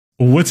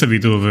What's up,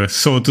 YouTube?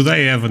 So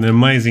today I have an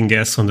amazing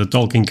guest on the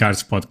Talking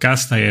Cards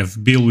podcast. I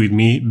have Bill with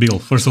me. Bill,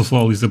 first of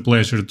all, it's a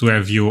pleasure to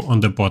have you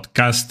on the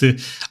podcast.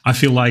 I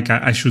feel like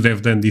I should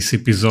have done this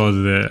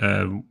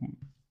episode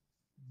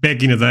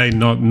back in the day,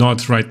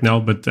 not right now,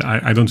 but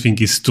I don't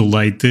think it's too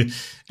late.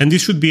 And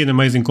this should be an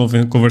amazing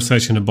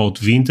conversation about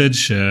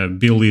vintage.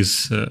 Bill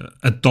is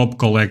a top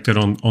collector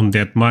on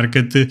that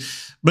market.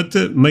 But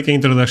make an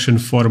introduction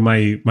for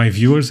my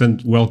viewers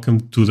and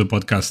welcome to the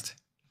podcast.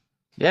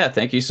 Yeah,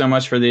 thank you so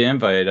much for the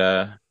invite.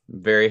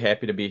 Very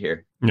happy to be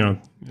here. No,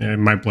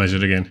 my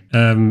pleasure again.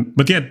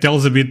 But yeah,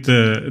 tells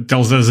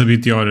us a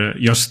bit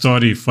your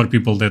story for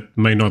people that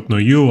may not know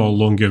you, how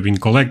long you've been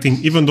collecting.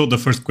 Even though the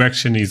first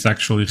question is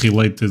actually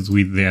related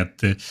with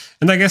that,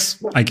 and I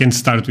guess I can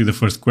start with the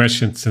first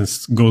question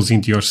since it goes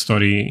into your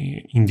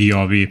story in the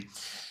hobby.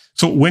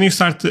 So when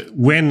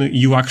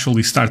you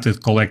actually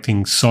started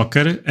collecting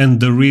soccer and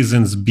the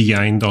reasons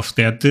behind of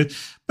that,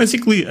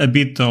 basically a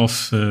bit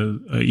of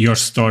your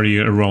story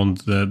around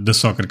the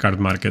soccer card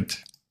market.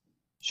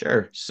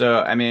 Sure.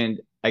 So,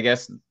 I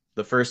guess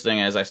the first thing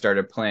is I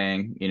started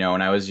playing,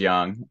 when I was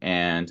young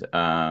and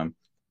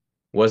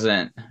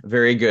wasn't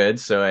very good.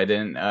 So I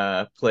didn't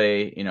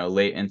play,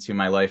 late into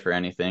my life or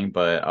anything,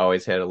 but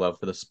always had a love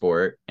for the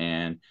sport.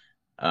 And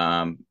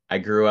I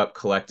grew up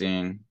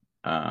collecting,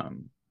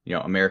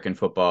 American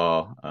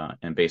football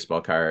and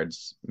baseball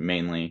cards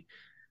mainly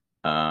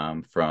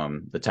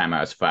from the time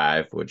I was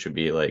 5, which would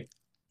be like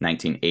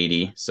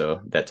 1980.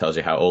 So that tells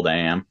you how old I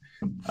am.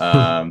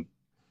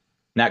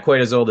 Not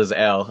quite as old as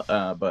Al,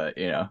 but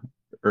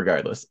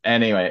regardless.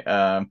 Anyway,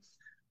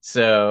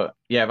 so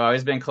yeah, I've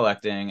always been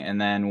collecting, and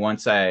then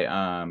once I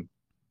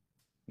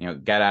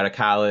got out of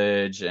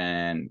college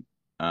and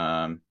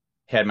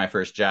had my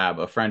first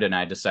job, a friend and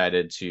I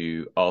decided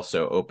to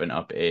also open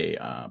up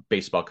a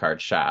baseball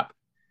card shop.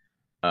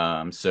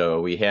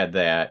 So we had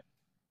that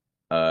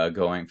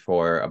going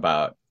for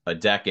about a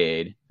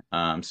decade.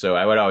 So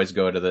I would always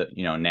go to the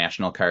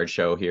national card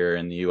show here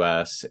in the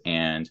U.S.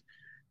 and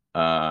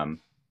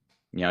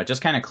it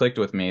just kind of clicked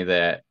with me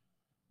that,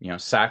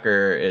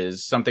 soccer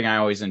is something I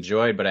always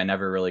enjoyed, but I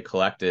never really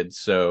collected.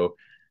 So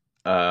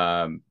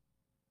probably,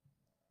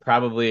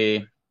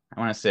 I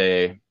want to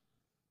say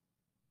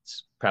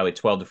it's probably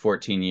 12 to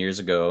 14 years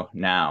ago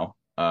now.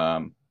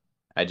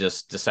 I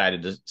just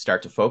decided to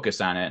start to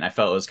focus on it. And I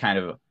felt it was kind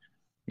of,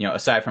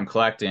 aside from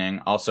collecting,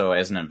 also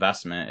as an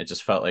investment, it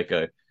just felt like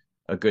a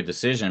good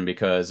decision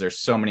because there's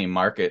so many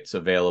markets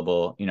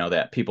available,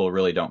 that people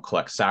really don't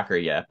collect soccer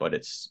yet, but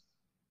it's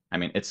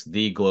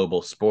the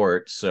global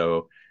sport.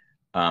 So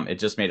it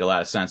just made a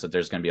lot of sense that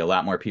there's going to be a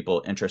lot more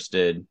people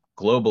interested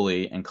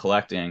globally in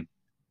collecting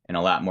and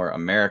a lot more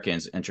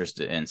Americans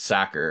interested in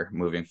soccer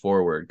moving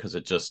forward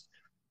because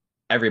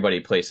everybody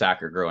plays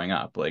soccer growing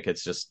up. Like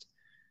it's just,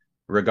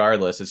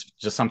 regardless, it's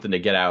just something to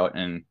get out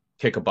and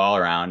kick a ball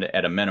around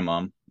at a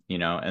minimum,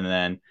 and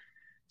then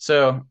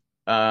so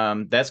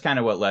that's kind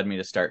of what led me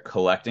to start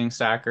collecting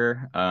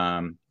soccer.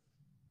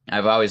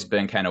 I've always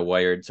been kind of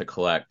wired to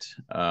collect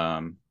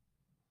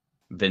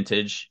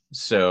vintage.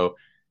 So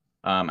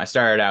I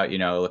started out,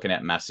 looking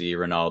at Messi,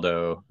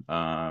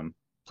 Ronaldo,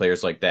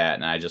 players like that,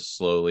 and I just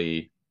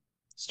slowly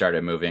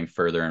started moving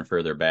further and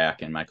further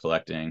back in my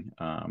collecting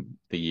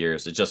the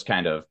years. It just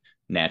kind of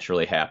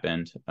naturally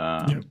happened.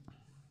 Yep.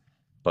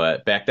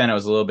 But back then it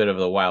was a little bit of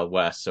the Wild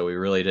West, so we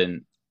really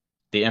didn't.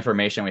 The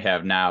information we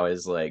have now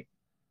is like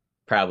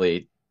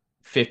probably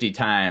 50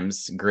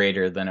 times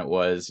greater than it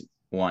was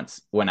once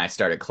when I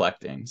started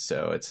collecting.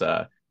 So it's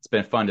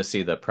been fun to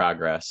see the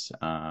progress.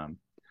 And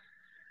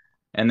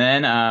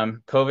then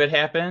COVID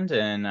happened,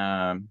 and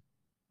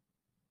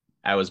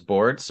I was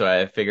bored, so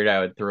I figured I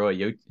would throw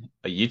a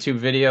YouTube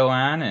video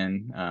on,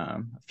 and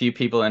a few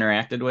people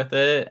interacted with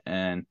it.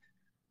 And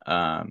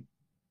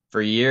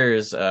for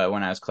years,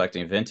 when I was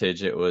collecting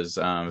vintage, it was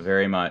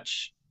very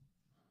much.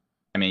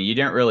 You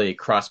didn't really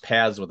cross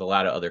paths with a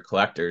lot of other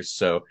collectors,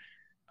 so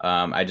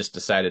I just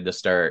decided to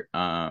start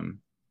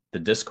the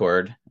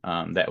Discord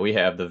that we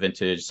have, the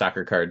Vintage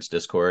Soccer Cards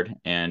Discord,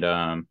 And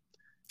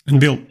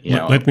Bill,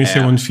 let me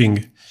say one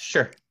thing.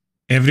 Sure.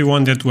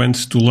 Everyone that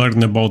wants to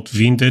learn about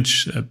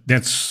vintage,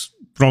 that's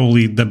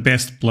probably the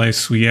best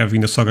place we have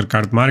in the soccer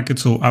card market.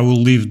 So I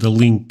will leave the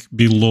link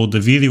below the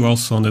video,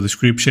 also on the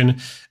description.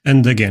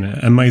 And again,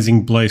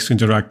 amazing place to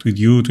interact with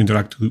you, to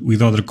interact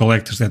with other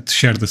collectors that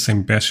share the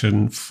same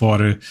passion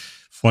for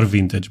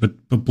vintage.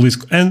 But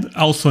please, and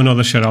also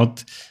another shout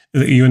out.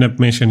 You want to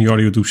mention your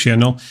YouTube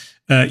channel.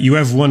 You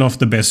have one of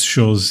the best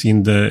shows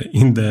in the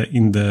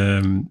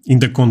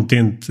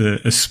content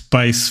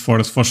space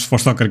for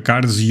soccer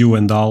cards. You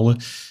and all,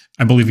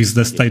 I believe, is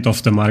the State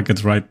of the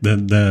Market, right?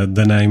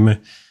 The name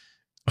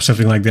or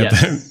something like that.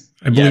 Yes.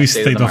 I believe it's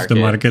State of the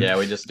Market. Yeah,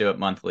 we just do it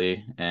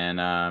monthly, and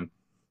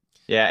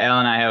yeah, Al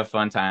and I have a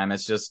fun time.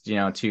 It's just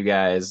two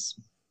guys.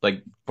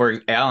 Like for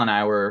Al and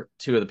I were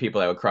two of the people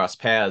that would cross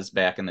paths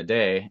back in the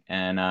day,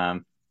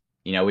 and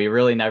we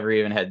really never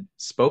even had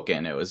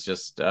spoken. It was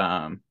just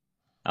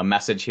a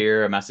message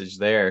here, a message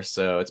there.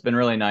 So it's been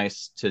really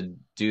nice to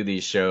do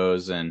these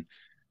shows and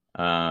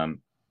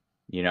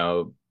you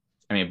know,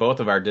 I mean, both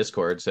of our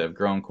Discords have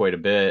grown quite a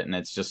bit, and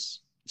it's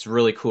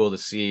really cool to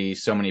see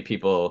so many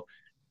people,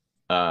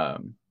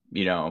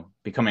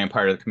 becoming a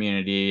part of the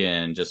community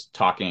and just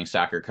talking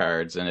soccer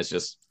cards. And it's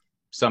just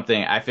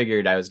something I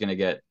figured I was going to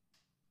get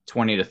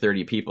 20 to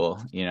 30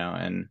 people,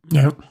 and,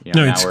 Yeah.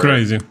 No, now it's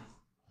crazy.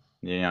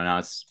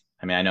 now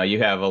I mean, I know you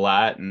have a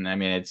lot, and I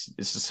mean, it's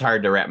just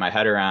hard to wrap my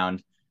head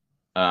around,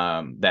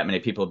 that many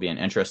people being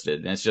interested.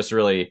 And it's just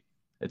really,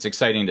 it's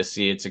exciting to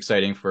see. It's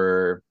exciting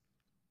for,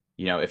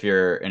 if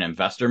you're an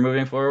investor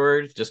moving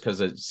forward, just because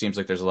it seems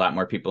like there's a lot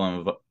more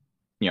people,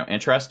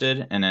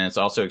 interested. And then it's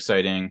also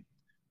exciting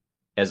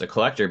as a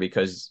collector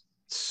because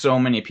so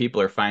many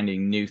people are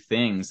finding new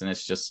things, and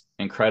it's just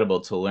incredible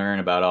to learn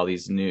about all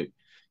these new,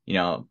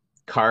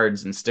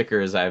 cards and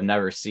stickers I've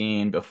never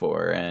seen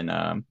before.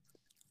 And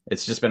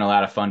it's just been a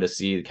lot of fun to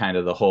see kind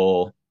of the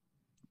whole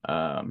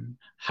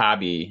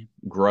hobby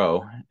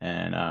grow.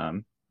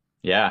 And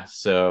yeah,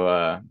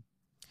 so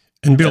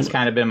And Bill, that's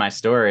kind of been my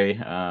story.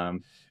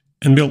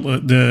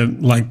 the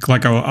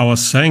like I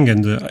was saying,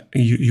 and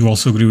you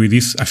also agree with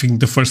this. I think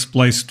the first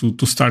place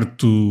to start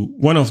to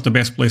one of the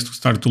best places to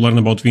start to learn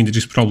about vintage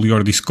is probably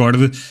your Discord.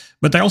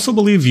 But I also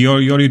believe your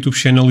YouTube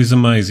channel is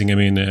amazing. I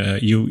mean,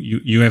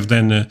 you have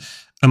done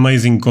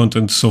amazing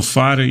content so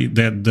far.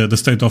 That the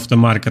state of the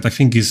market, I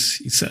think,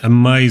 is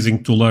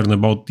amazing to learn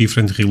about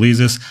different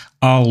releases.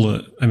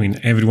 I mean,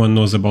 everyone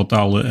knows about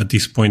Al at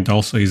this point.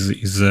 Also,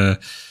 is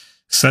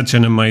such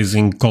an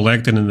amazing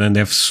collector and then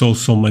have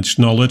so much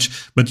knowledge.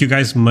 But you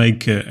guys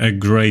make a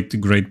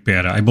great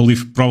pair. I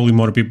believe probably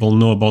more people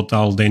know about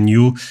Al than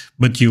you,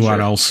 but you Sure.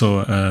 are also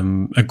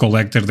a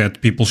collector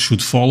that people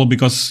should follow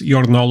because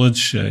your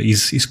knowledge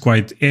is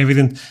quite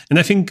evident. And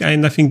I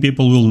think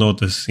people will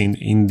notice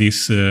in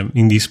this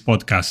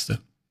podcast.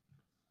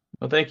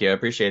 Well, thank you. I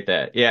appreciate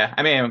that. Yeah,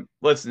 I mean,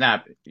 let's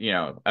not,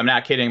 I'm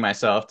not kidding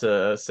myself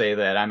to say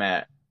that I'm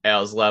at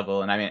Al's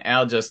level. And I mean,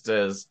 Al just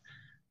is,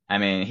 I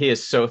mean, he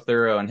is so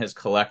thorough in his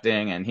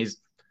collecting, and he's,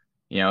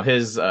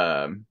 his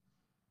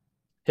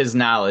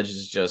knowledge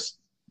is just,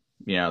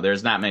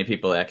 there's not many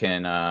people that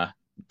can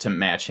to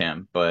match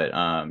him.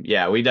 But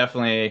yeah, we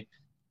definitely,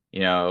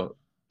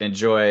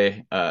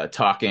 enjoy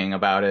talking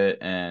about it,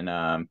 and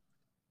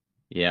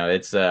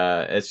it's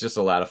just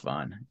a lot of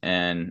fun.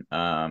 And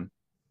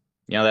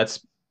that's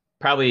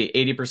probably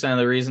 80% of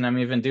the reason I'm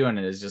even doing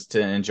it, is just to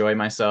enjoy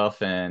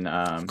myself and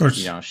Of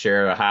course.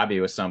 share a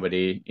hobby with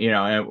somebody,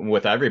 and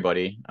with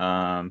everybody.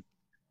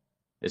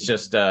 It's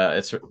just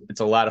it's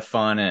a lot of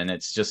fun, and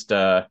it's just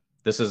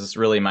this is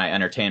really my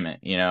entertainment.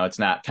 It's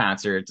not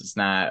concerts, it's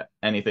not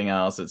anything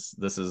else.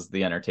 This is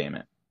the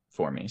entertainment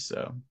for me.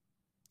 So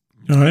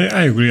No,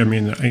 I agree. I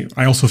mean,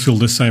 I also feel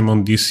the same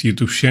on this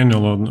YouTube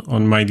channel,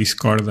 on my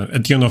Discord.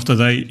 At the end of the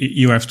day,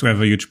 you have to have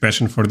a huge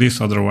passion for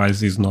this,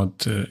 otherwise, it's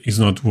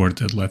not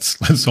worth it.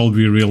 Let's all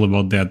be real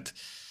about that.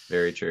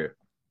 very true.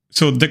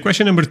 So the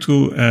question number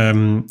 2,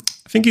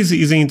 I think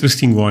is an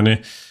interesting one.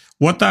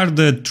 What are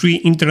the 3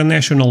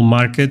 international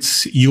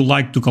markets you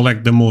like to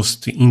collect the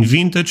most in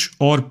vintage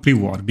or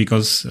pre-war?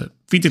 Because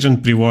vintage and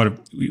pre-war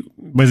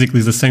basically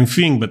is the same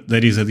thing, but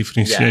there is a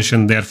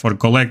differentiation there for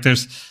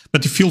collectors.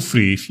 But feel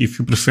free if you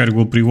prefer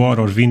go pre-war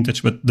or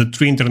vintage, but the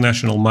 3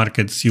 international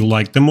markets you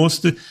like the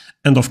most,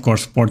 and of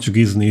course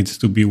Portuguese needs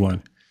to be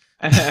one.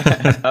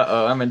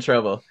 Uh-oh, I'm in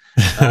trouble.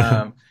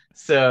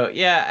 So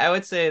yeah, I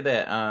would say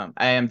that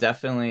I am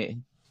definitely,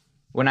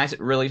 when I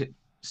really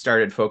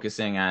started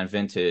focusing on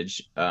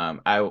vintage,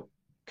 I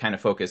kind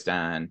of focused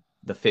on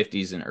the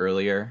 50s and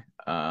earlier.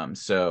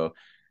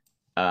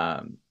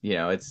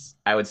 It's,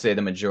 I would say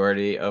the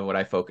majority of what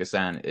I focus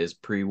on is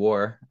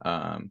pre-war.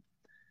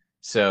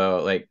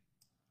 So like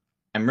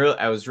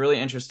I was really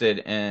interested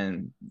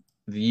in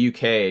the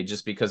UK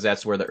just because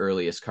that's where the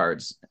earliest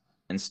cards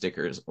and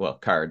stickers, well,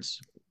 cards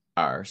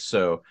are.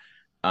 So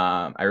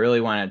I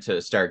really wanted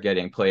to start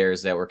getting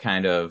players that were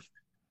kind of,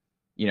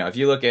 if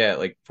you look at,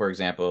 like, for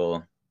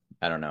example,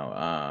 I don't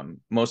know,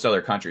 most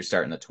other countries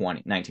start in the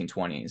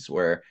 1920s,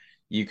 where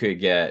you could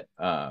get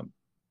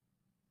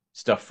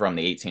stuff from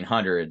the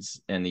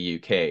 1800s in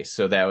the UK.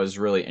 So that was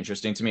really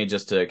interesting to me,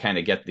 just to kind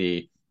of get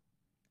the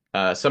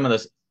some of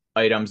the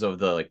items of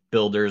the, like,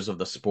 builders of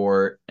the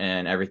sport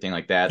and everything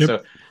like that.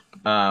 Yep.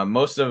 So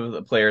most of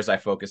the players I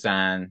focus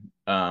on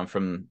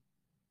from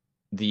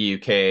the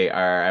UK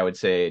are, I would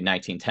say,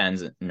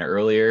 1910s and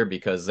earlier,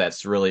 because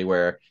that's really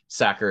where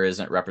soccer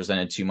isn't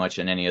represented too much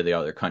in any of the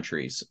other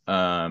countries.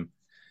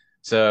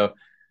 So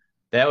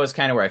that was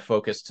kind of where I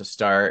focused to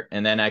start.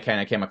 And then I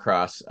kind of came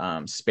across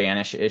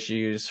Spanish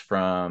issues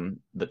from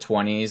the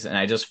 20s. And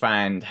I just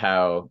find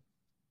how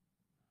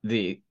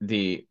the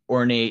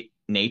ornate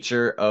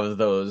nature of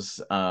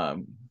those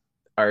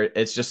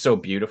it's just so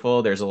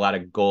beautiful. There's a lot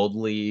of gold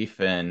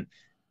leaf and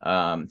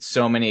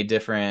so many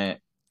different,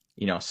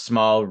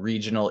 small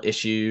regional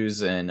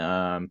issues. And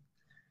I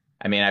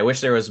mean, I wish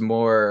there was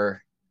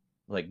more,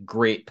 like,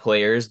 great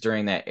players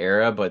during that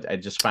era, but I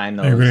just find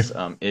those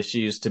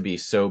issues to be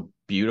so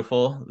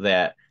beautiful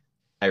that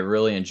I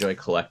really enjoy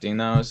collecting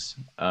those.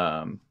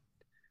 And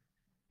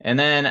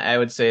then I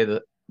would say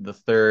the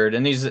third,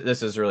 and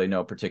this is really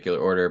no particular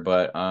order,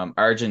 but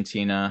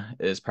Argentina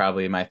is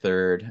probably my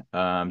third,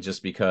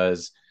 just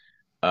because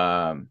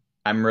I'm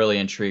really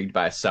intrigued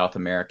by South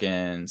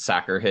American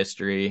soccer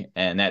history,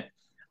 and that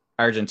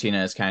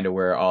Argentina is kind of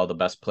where all the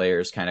best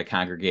players kind of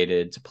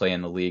congregated to play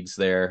in the leagues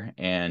there,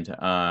 and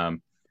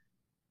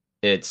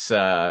it's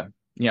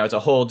it's a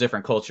whole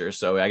different culture.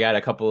 So I got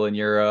a couple in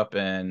Europe,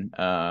 and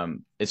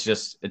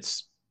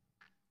it's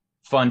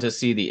fun to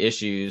see the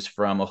issues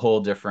from a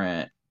whole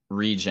different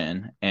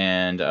region.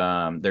 And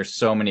there's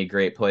so many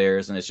great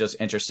players, and it's just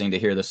interesting to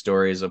hear the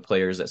stories of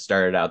players that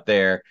started out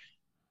there,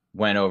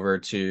 went over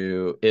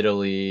to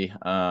Italy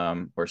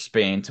or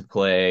Spain to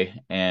play,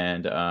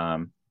 and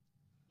it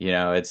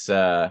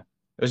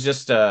was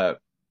just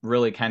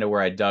really kind of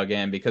where I dug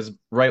in, because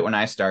right when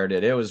I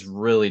started, it was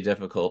really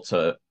difficult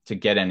to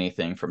get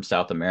anything from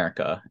South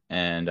America,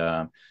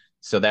 and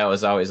so that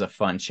was always a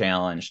fun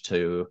challenge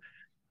to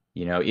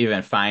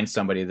even find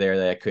somebody there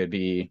that could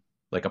be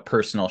like a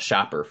personal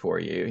shopper for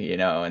you,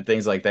 and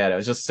things like that. It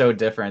was just so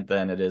different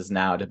than it is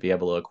now to be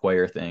able to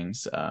acquire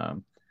things.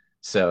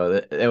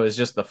 So it was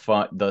just the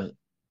fun,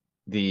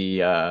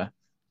 the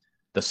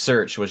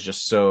search was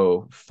just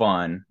so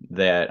fun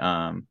that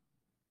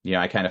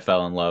I kind of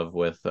fell in love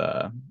with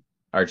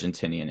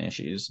Argentinian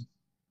issues.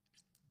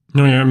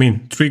 No, yeah, I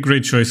mean, three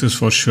great choices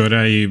for sure.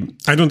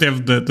 I don't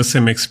have the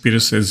same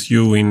experience as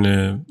you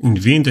in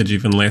vintage,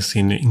 even less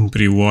in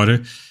pre-war.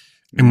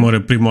 I'm more a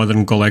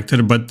pre-modern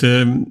collector, but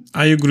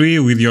I agree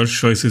with your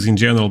choices in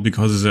general,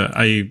 because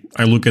I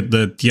look at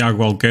the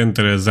Thiago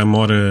Alcantara,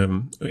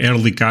 Zamora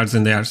early cards,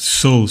 and they are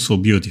so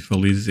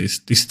beautiful.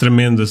 It's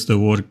tremendous the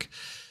work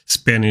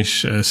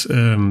Spanish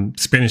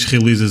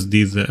releases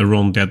did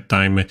around that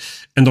time,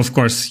 and of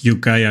course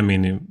UK. I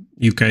mean,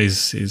 UK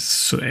is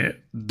so,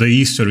 the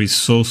history is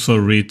so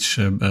rich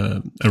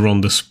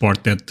around the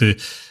sport that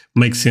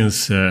makes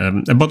sense.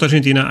 About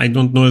Argentina, I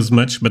don't know as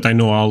much, but I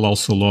know Al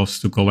also loves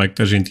to collect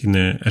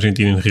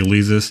Argentinian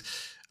releases.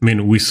 I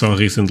mean, we saw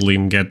recently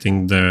him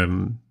getting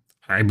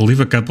I believe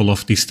a couple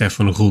of Di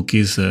Stefano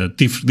rookies,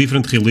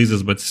 different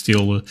releases, but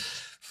still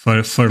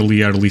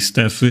fairly early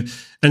stuff.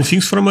 And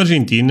things from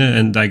Argentina,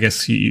 and I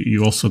guess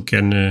you also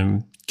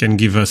can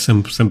give us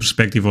some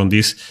perspective on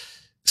this,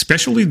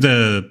 especially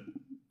the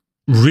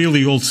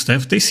really old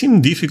stuff. They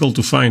seem difficult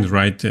to find,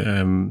 right?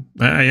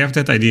 I have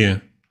that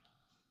idea.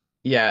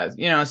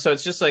 Yeah, so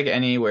it's just like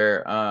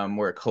anywhere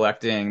where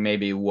collecting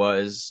maybe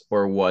was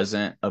or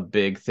wasn't a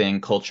big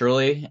thing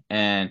culturally,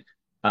 and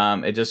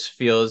it just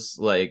feels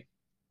like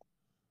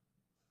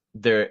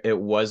it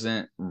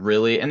wasn't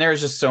really, and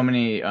there's just so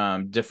many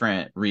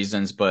different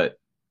reasons, but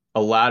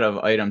a lot of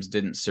items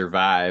didn't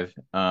survive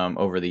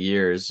over the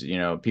years.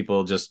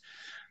 People just,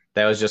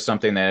 that was just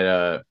something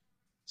that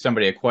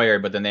somebody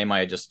acquired, but then they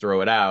might just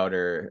throw it out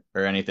or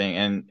anything.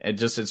 And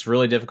it's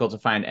really difficult to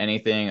find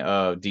anything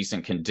of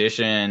decent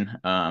condition.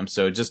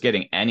 So just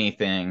getting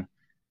anything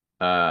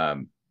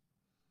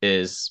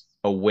is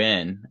a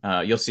win.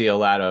 You'll see a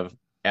lot of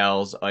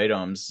Al's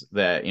items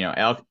that,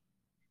 Al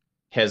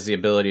has the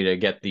ability to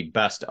get the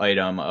best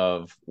item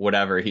of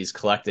whatever he's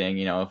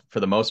collecting, for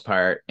the most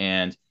part.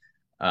 And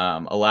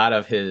a lot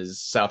of his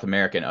South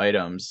American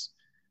items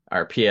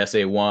are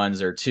PSA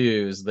 1s or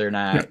 2s. They're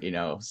not,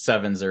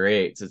 7s or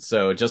 8s. And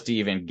so just to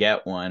even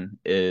get one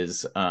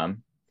is a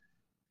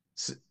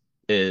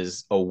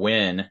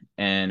win.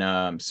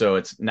 And so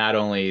it's not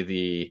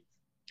only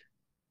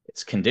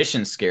it's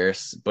condition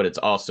scarce, but it's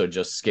also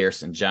just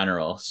scarce in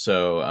general.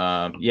 So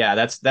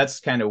that's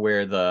kind of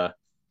where the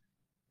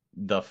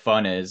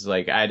fun is.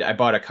 Like I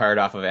bought a card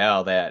off of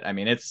Al that, I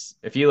mean,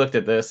 if you looked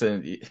at this,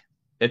 and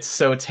it's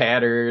so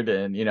tattered,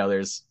 and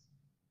there's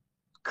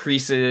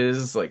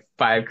creases, like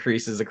 5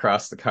 creases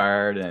across the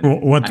card, and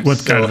I'm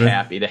so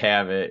happy to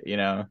have it,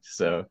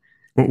 so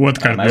what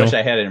card? I wish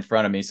I had it in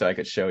front of me so I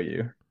could show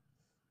you,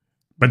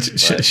 but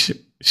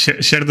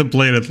share the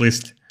plate at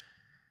least.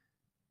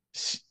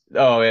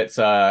 Oh, it's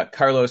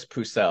Carlos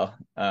Pucel.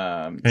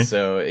 Okay.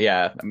 So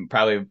yeah,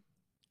 probably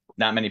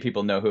not many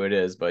people know who it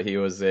is, but he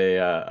was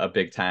a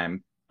big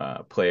time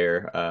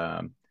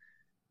player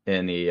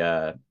in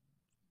the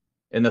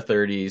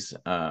 30s,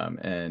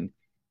 and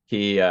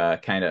he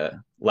kind of,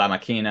 La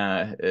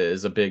Máquina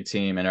is a big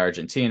team in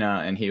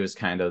Argentina, and he was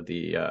kind of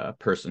the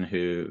person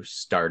who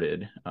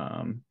started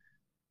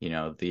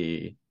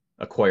the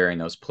acquiring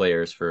those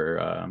players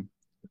for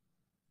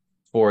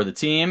the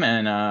team.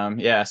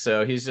 And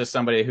so he's just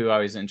somebody who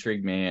always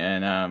intrigued me.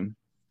 And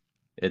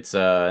it's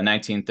a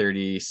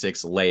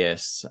 1936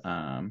 Leyes,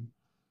 and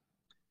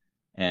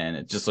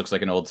it just looks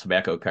like an old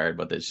tobacco card,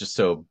 but it's just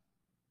so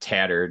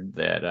tattered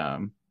that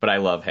but I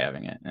love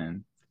having it,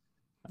 and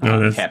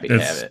I'm happy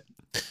to have it.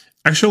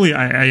 Actually,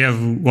 I have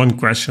one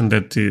question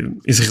that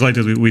is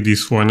related with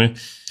this one.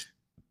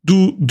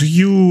 Do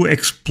you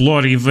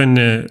explore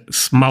even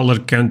smaller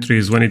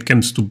countries when it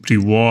comes to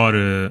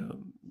pre-war,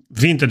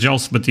 vintage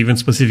also, but even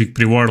specific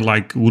pre-war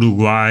like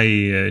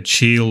Uruguay,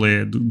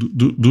 Chile?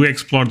 Do you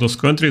explore those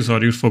countries,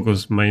 or you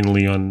focus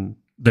mainly on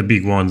the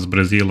big ones,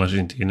 Brazil,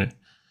 Argentina?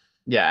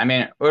 Yeah, I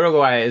mean,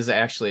 Uruguay is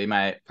actually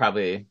my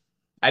probably.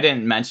 I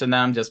didn't mention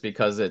them just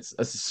because it's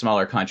a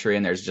smaller country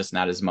and there's just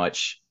not as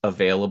much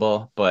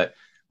available. But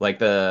like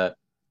the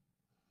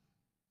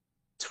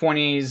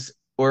 20s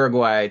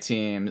Uruguay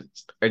teams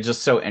are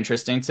just so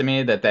interesting to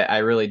me that I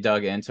really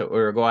dug into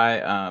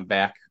Uruguay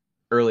back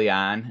early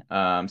on.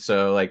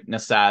 So like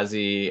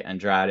Nasazi,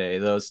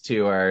 Andrade, those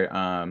two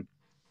are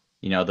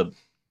you know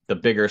the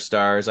bigger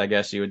stars, I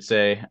guess you would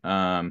say.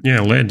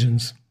 Yeah,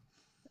 legends.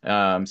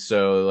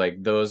 So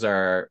like those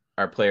are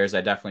players I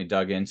definitely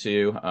dug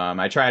into.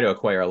 I try to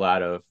acquire a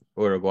lot of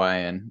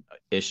Uruguayan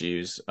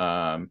issues.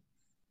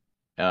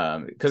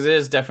 Because it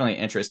is definitely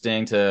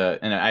interesting to,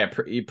 and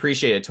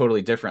appreciate it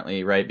totally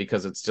differently, right?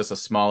 Because it's just a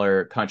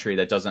smaller country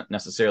that doesn't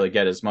necessarily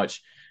get as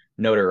much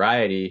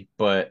notoriety.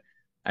 But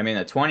I mean,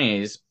 the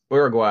 20s,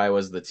 Uruguay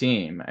was the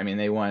team. I mean,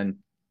 they won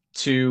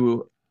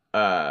two,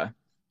 the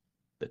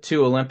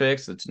two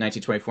Olympics, the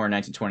 1924 and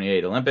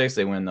 1928 Olympics.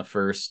 They win the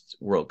first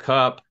World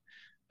Cup.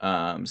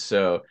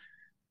 So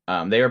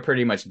they were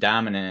pretty much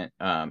dominant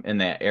in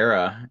that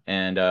era,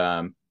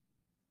 and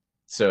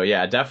so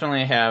yeah,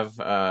 definitely have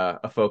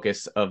a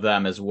focus of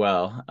them as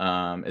well.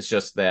 It's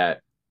just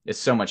that it's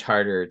so much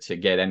harder to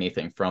get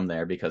anything from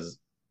there because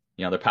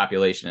their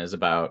population is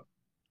about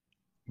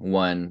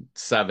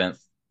 1/7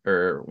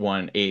 or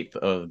 1/8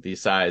 of the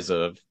size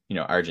of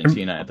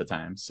Argentina at the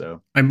time.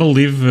 So I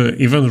believe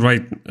even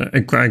right,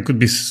 I could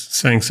be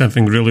saying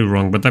something really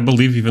wrong, but I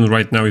believe even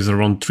right now is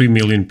around 3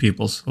 million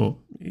people. So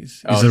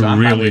it's so a I'm probably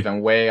really, even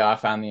way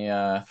off on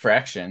the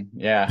fraction.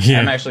 Yeah, I'm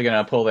yeah, actually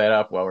gonna pull that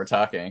up while we're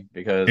talking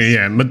because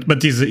yeah.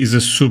 But is a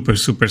super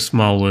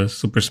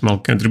small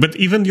country. But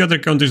even the other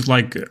countries,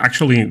 like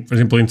actually, for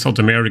example, in South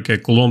America,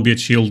 Colombia,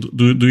 Chile,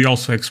 do you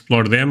also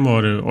explore them,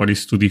 or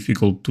is too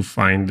difficult to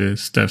find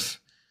stuff?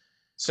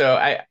 So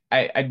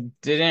I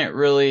didn't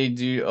really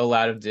do a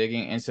lot of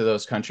digging into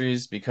those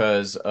countries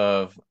because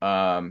of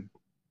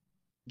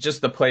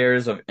just the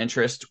players of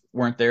interest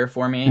weren't there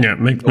for me Yeah,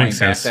 makes going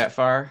back sense. that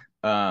far.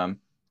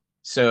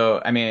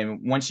 So I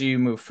mean, once you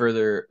move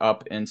further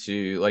up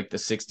into like the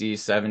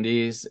 60s,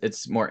 70s,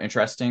 it's more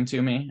interesting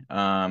to me.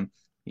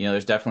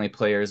 There's definitely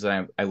players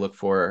that I look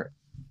for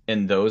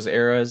in those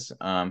eras.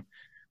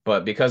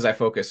 But because I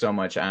focus so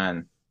much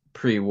on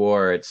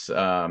pre-war,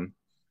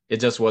 it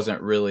just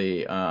wasn't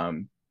really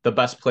the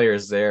best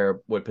players there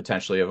would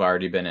potentially have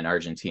already been in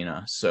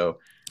Argentina. So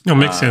No,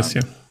 makes sense.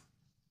 um, Yeah.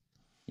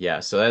 yeah,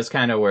 so that's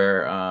kind of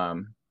where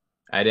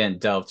I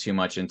didn't delve too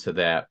much into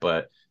that,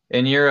 but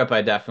in Europe,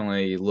 I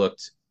definitely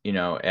looked,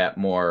 at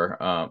more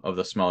of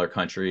the smaller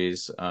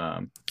countries.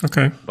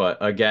 Okay. But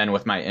again,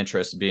 with my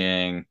interest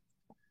being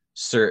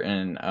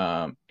certain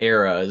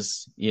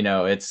eras,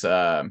 it's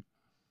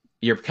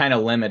you're kind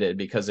of limited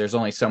because there's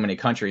only so many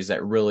countries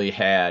that really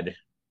had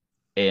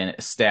an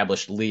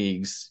established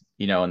leagues,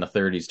 in the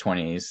 30s,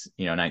 20s,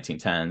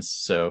 1910s.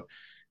 So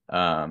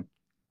um,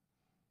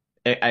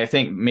 I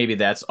think maybe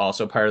that's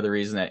also part of the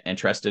reason that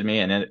interested me.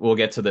 And we'll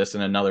get to this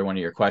in another one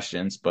of your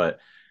questions, but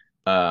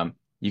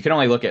you can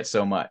only look at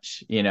so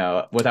much,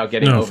 without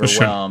getting No, for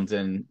sure. overwhelmed.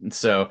 And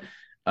so,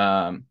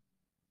 um,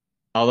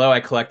 although I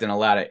collect in a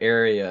lot of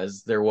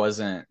areas, there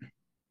wasn't,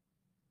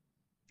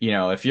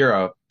 if you're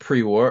a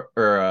pre-war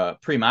or a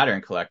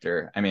pre-modern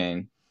collector, I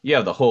mean, you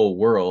have the whole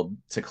world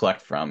to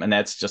collect from, and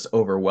that's just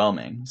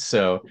overwhelming.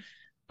 So,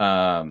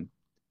 um,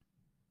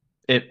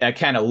 I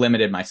kind of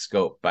limited my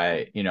scope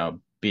by,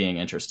 being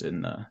interested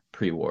in the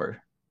pre-war.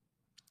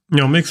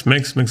 No, makes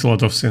a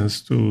lot of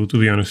sense to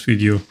be honest with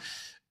you.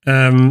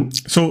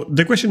 So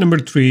the question number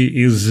three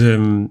is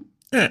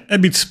a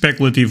bit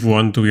speculative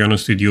one, to be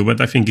honest with you,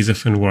 but I think is a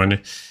fun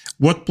one.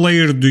 What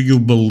player do you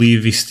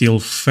believe is still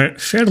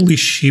fairly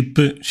cheap?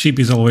 Cheap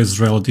is always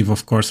relative,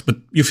 of course, but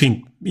you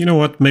think, you know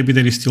what, maybe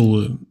there is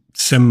still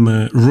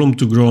some room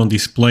to grow on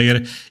this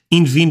player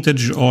in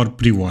vintage or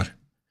pre-war?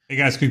 Hey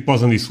guys, quick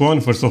pause on this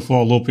one. First of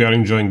all, hope you are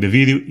enjoying the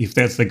video. If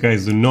that's the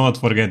case, do not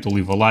forget to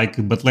leave a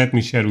like, but let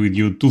me share with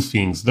you two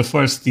things. The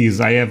first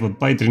is I have a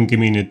Patreon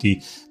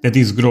community that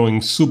is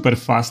growing super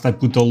fast. I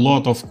put a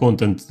lot of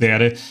content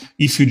there.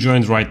 If you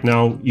joined right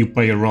now, you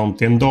pay around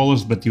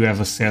 $10, but you have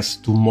access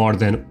to more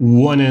than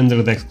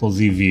 100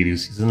 exclusive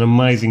videos. It's an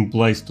amazing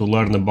place to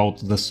learn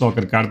about the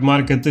soccer card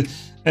market,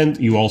 and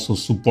you also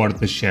support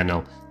the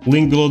channel.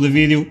 Link below the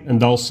video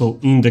and also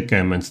in the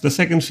comments. The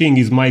second thing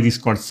is my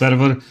Discord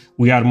server.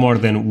 We are more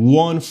than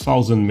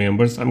 1,000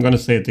 members. I'm gonna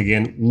say it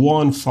again,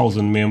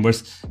 1,000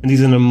 members. And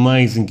it's an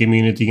amazing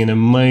community, an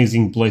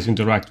amazing place to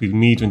interact with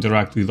me, to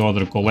interact with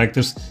other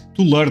collectors,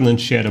 to learn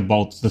and share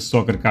about the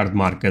soccer card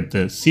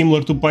market.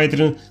 Similar to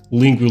Patreon,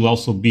 link will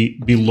also be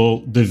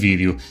below the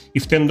video.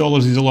 If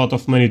 $10 is a lot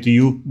of money to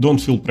you, don't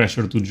feel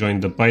pressure to join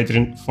the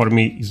Patreon. For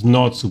me, it's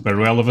not super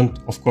relevant.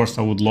 Of course,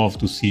 I would love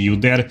to see you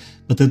there,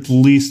 but at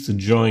least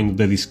join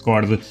the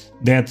Discord.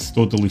 That's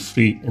totally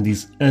free and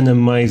is an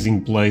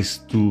amazing place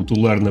to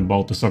learn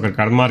about the soccer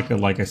card market,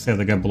 like I said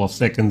a couple of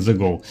seconds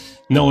ago.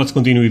 Now let's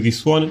continue with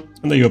this one,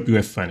 and I hope you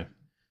have fun.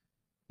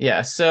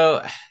 Yeah,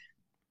 so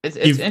it's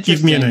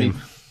Give me a interesting.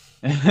 name.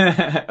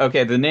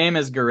 Okay, the name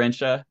is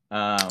Garincha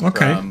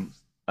Okay. from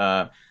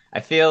I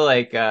feel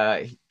like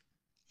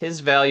his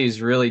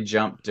values really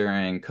jumped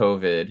during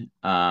COVID.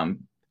 Oh And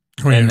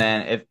yeah.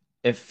 then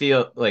it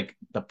feel like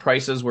the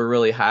prices were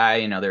really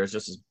high. There was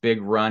just this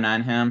big run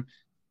on him,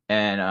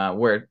 and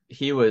where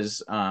he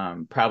was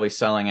probably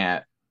selling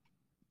at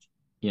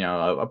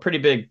a pretty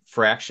big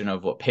fraction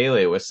of what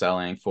Pele was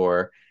selling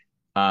for.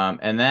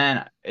 And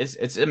then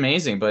it's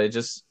amazing, but it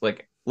just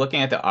like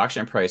looking at the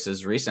auction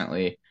prices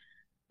recently,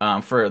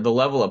 for the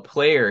level of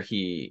player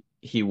he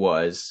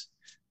was,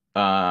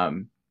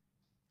 um,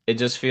 it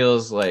just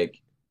feels like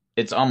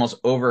it's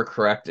almost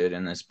overcorrected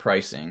in this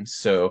pricing.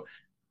 So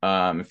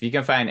if you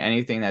can find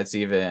anything that's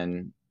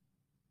even,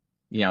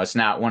 it's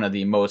not one of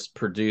the most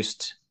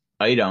produced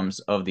items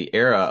of the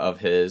era of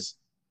his.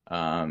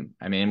 I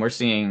mean, we're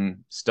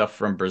seeing stuff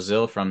from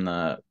Brazil from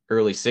the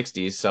early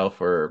 60s sell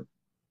for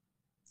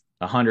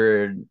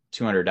 $100,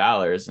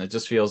 $200, and it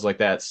just feels like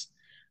that's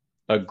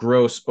a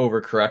gross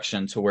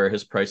overcorrection to where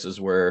his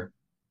prices were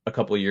a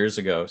couple of years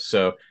ago.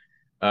 So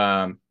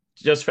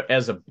just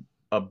as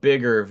a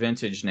bigger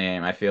vintage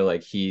name, I feel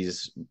like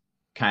he's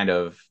kind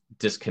of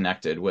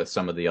disconnected with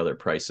some of the other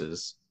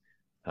prices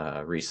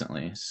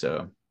recently.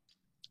 So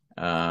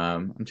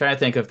I'm trying to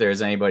think if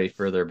there's anybody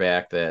further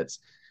back that's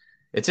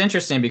it's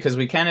interesting because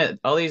we kind of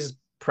all these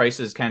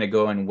prices kind of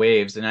go in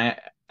waves, and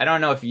I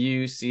don't know if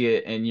you see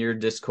it in your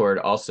Discord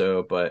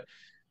also, but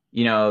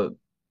you know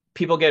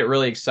people get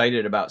really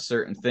excited about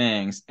certain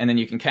things, and then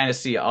you can kind of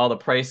see all the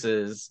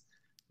prices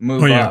Oh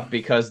move yeah. up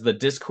because the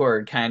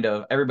Discord kind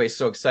of everybody's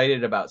so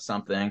excited about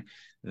something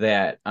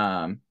that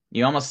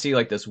you almost see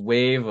like this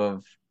wave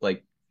of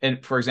like,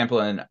 and for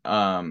example in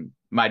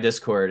my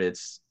Discord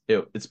it's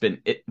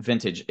been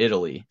vintage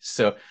Italy,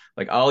 so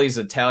like all these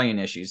Italian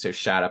issues have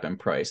shot up in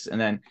price, and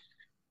then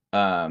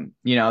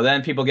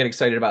then people get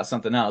excited about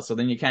something else, so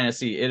then you kind of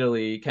see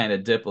Italy kind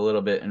of dip a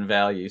little bit in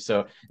value.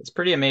 So it's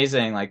pretty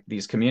amazing, like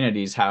these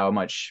communities, how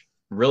much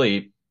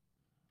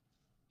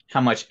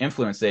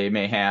influence they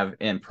may have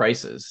in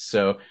prices.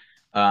 So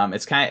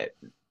it's kind of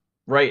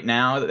right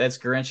now that's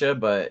Garincha,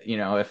 but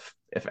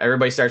if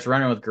everybody starts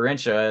running with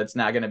Garincha, it's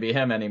not going to be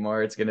him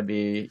anymore. It's going to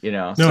be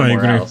No, I somewhere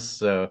agree. else.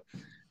 So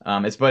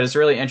it's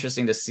really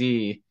interesting to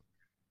see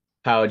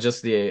how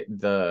just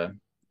the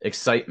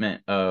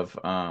excitement of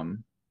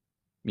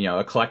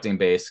a collecting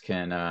base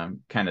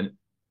can kind of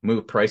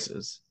move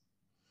prices.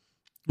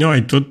 No,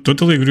 I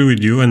totally agree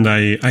with you, and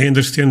I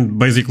understand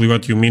basically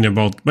what you mean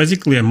about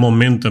basically a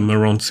momentum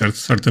around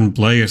certain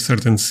players,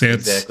 certain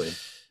sets. Exactly.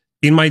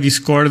 In my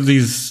Discord,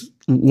 is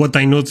what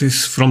I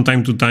notice from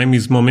time to time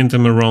is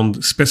momentum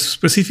around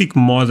specific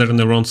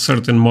modern, around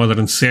certain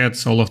modern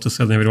sets. All of a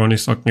sudden, everyone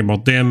is talking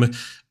about them,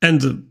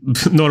 and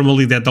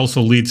normally that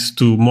also leads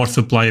to more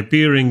supply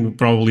appearing,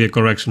 probably a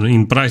correction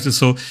in prices.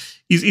 So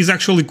is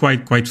actually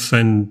quite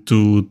fun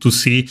to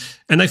see.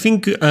 And I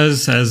think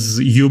as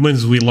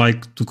humans, we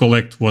like to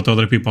collect what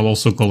other people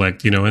also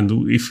collect,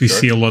 and if we Sure.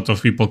 see a lot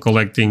of people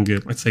collecting,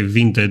 let's say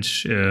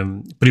vintage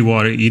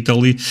pre-war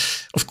Italy,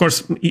 of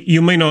course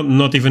you may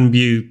not even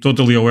be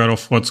totally aware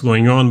of what's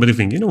going on, but you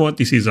think, you know what,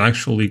 this is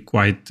actually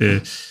quite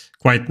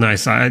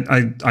nice.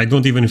 I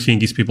don't even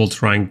think it's people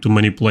trying to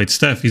manipulate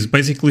stuff. It's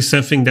basically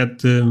something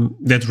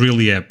that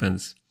really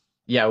happens.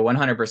 Yeah,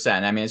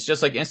 100%. I mean, it's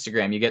just like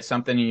Instagram. You get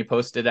something and you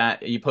post a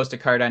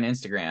card on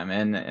Instagram,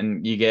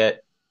 and you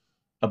get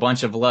a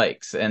bunch of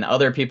likes, and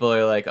other people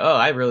are like, "Oh,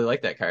 I really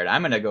like that card.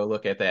 I'm gonna go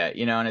look at that."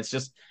 And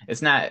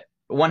it's not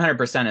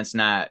 100%. It's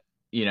not,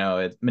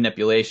 it's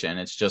manipulation.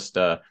 It's just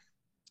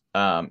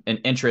an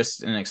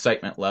interest and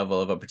excitement level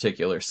of a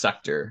particular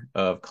sector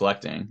of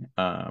collecting.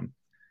 Yeah,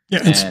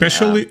 and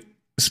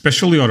And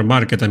especially our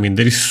market. I mean,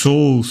 there is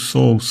so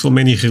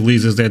many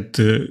releases that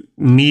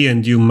me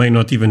and you may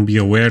not even be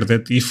aware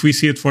that if we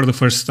see it for the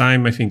first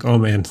time, I think, oh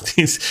man,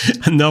 this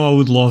now I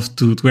would love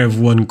to have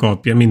one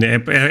copy. I mean,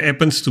 it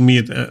happens to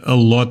me a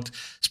lot.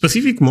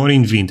 Specific more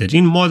in vintage.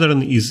 In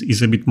modern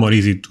is a bit more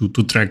easy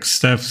to track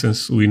stuff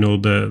since we know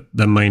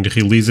the main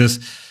releases.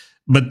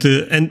 But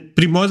and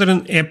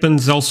pre-modern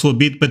happens also a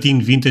bit, but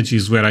in vintage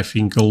is where I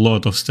think a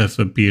lot of stuff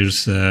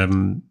appears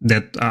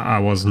that I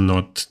was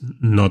not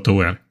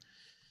aware.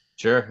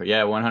 Sure,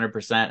 yeah,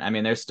 100%. I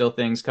mean, there's still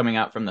things coming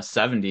out from the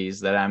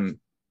 70s that I'm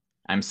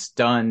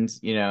stunned,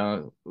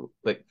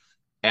 like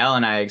Al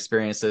and I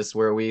experienced this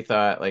where we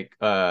thought like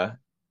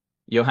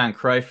Johan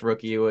Cruyff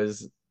rookie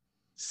was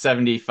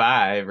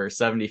 75 or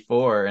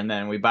 74, and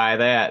then we buy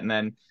that, and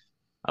then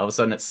all of a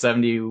sudden it's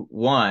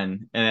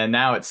 71, and then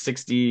now it's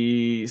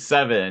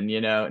 67,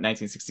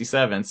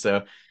 1967.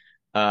 So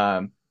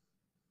um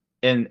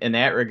in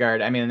that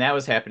regard, I mean, that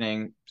was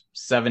happening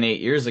 7, 8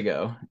 years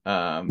ago.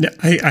 Yeah,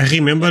 I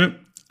remember.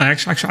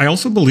 I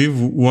also believe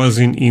was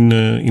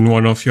in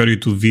one of your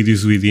YouTube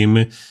videos with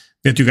him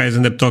that you guys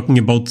ended up talking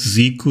about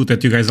Zico.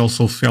 That you guys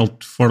also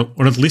felt for,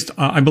 or at least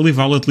I believe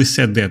I'll at least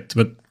said that.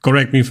 But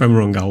correct me if I'm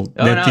wrong, Al.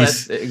 Oh That no,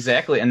 that's is,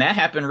 exactly, and that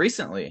happened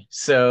recently.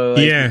 So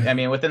like, I yeah,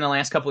 mean, within the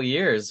last couple of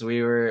years, we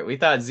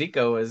thought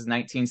Zico was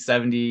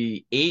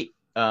 1978,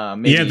 yeah.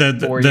 maybe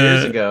 4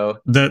 years ago,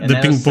 and The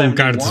that was ping pong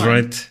cards,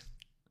 71. right?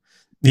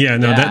 Yeah,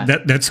 no, Yeah.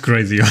 that's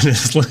crazy,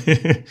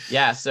 honestly.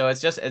 Yeah, so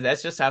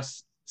that's just how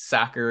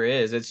soccer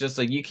is. It's just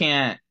like you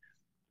can't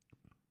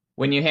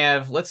when you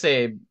have, let's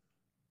say,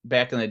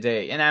 back in the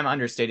day, and I'm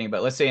understating,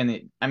 but let's say I'm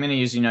going to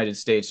use United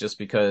States just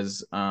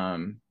because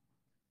in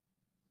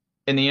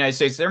the United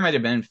States there might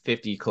have been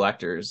 50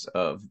 collectors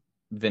of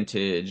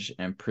vintage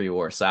and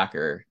pre-war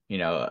soccer,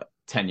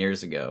 10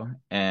 years ago,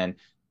 and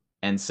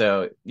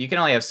so you can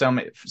only have so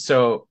many.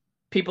 So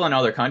people in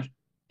other country,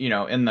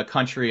 in the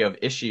country of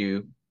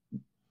issue,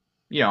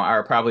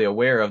 are probably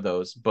aware of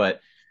those,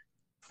 but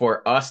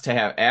for us to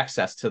have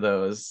access to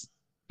those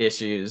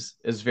issues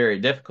is very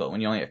difficult when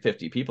you only have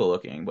 50 people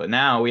looking. But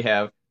now we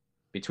have,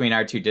 between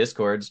our two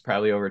Discords,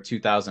 probably over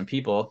 2,000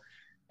 people.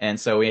 And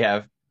so we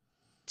have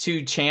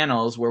two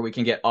channels where we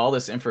can get all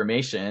this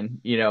information,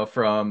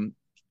 from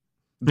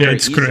very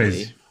it's easily.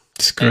 crazy.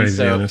 It's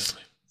crazy,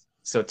 honestly.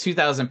 So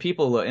 2,000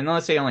 people, and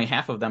let's say only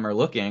half of them are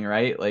looking,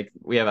 right? Like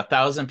we have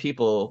 1,000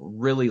 people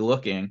really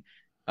looking.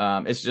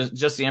 It's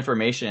just the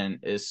information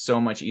is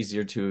so much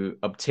easier to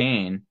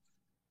obtain.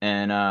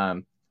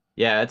 And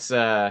yeah,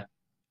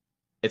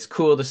 it's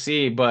cool to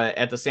see, but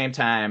at the same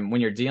time,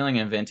 when you're dealing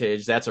in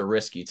vintage, that's a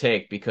risk you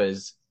take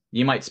because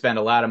you might spend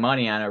a lot of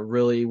money on a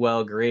really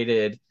well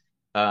graded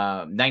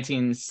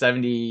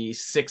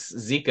 1976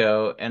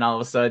 Zico, and all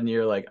of a sudden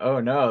you're like, oh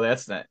no,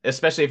 that's not.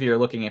 Especially if you're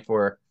looking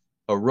for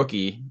a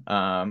rookie,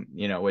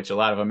 which a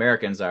lot of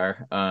Americans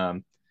are,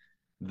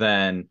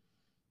 then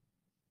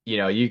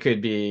you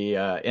could be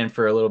in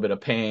for a little bit of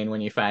pain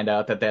when you find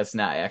out that that's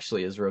not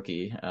actually his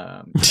rookie.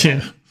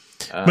 Yeah.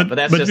 But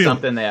that's just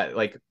something that,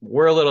 like,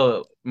 we're a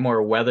little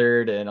more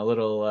weathered and a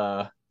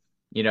little,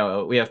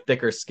 we have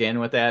thicker skin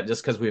with that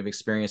just because we've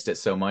experienced it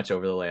so much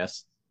over the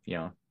last,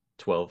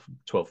 12,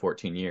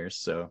 14 years.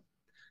 So,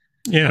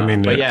 yeah, I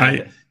mean,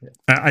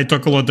 I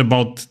talk a lot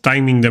about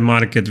timing the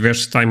market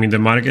versus timing the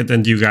market,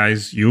 and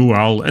you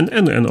all,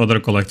 and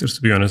other collectors,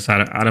 to be honest,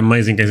 are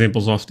amazing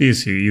examples of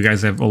this. You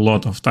guys have a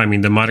lot of time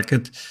in the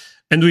market.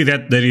 And with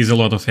that, there is a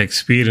lot of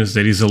experience.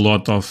 There is a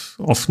lot of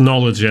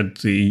knowledge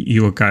that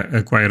you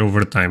acquire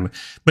over time.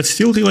 But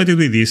still related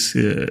with this,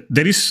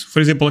 there is, for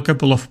example, a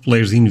couple of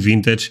players in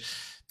vintage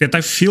that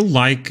I feel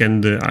like,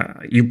 and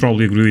you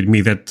probably agree with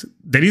me, that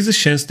there is a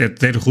chance that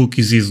their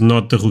rookies is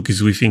not the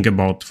rookies we think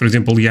about. For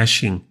example,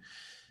 Yashin.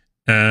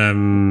 I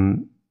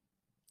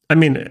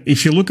mean,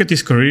 if you look at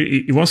his career,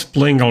 he was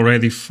playing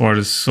already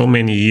for so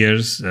many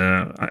years.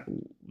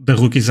 The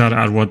rookies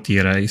are what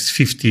year? It's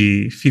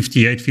 50,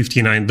 58,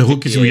 59. The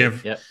rookies we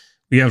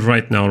have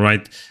right now,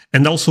 right?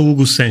 And also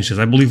Hugo Sanchez.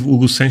 I believe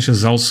Hugo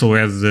Sanchez also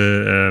has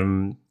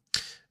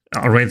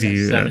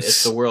already...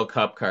 it's the World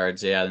Cup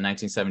cards, the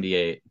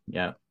 1978,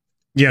 yeah.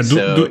 Yeah,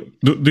 do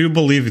you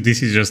believe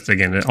this is just,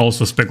 again,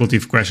 also a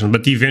speculative question,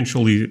 but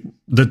eventually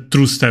the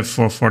true step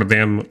for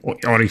them,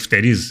 or if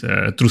there is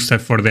a true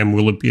step for them,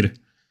 will appear?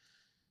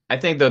 I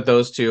think that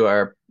those two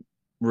are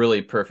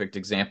really perfect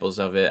examples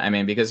of it. I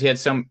mean, because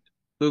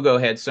Hugo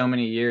had so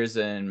many years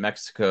in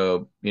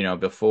Mexico,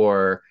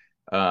 before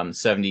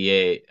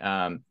 78.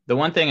 The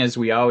one thing is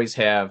we always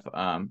have,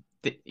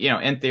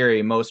 in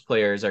theory, most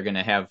players are going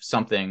to have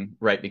something,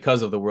 right,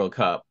 because of the World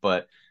Cup.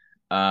 But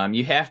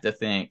you have to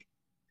think,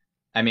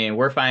 I mean,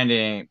 we're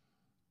finding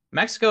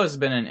Mexico has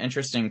been an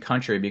interesting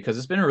country because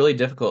it's been really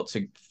difficult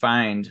to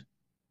find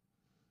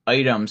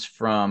items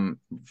from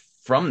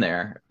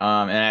there.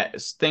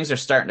 And things are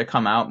starting to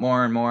come out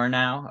more and more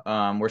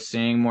now. We're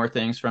seeing more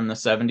things from the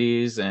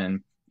 70s and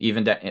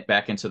even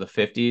back into the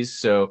 50s.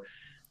 So,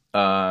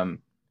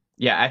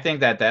 I think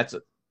that's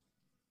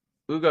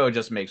Hugo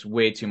just makes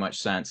way too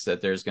much sense that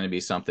there's going to be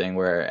something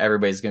where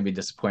everybody's going to be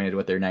disappointed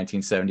with their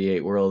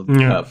 1978 World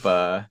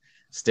Cup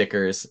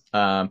stickers.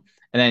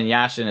 And then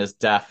Yashin is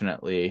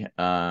definitely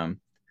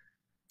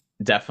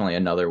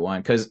another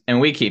one and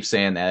we keep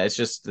saying that. It's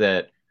just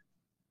that,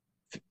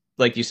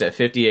 like you said,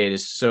 58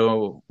 is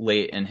so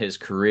late in his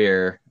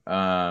career,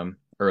 or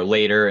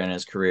later in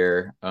his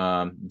career,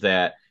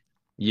 that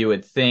you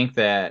would think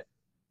that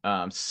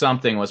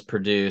something was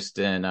produced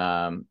in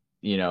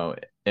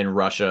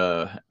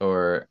Russia,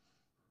 or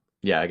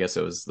I guess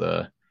it was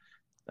the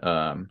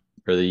or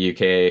the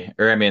UK,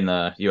 or I mean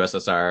the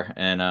USSR,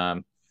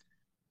 and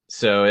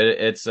so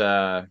it's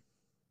I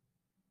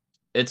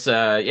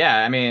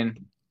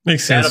mean,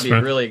 makes sense.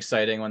 That'll be really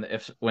exciting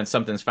when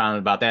something's found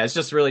about that. It's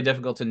just really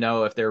difficult to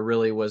know if there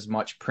really was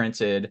much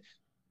printed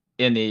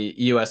in the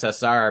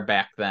USSR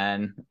back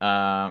then,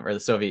 or the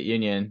Soviet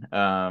Union,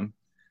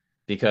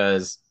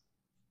 because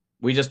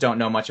we just don't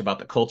know much about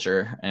the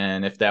culture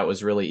and if that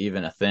was really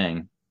even a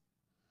thing.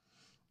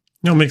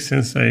 No, makes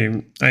sense.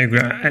 I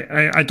agree.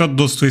 I thought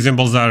those two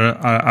examples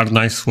are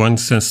nice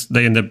ones, since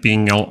they end up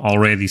being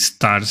already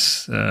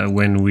stars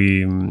when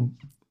we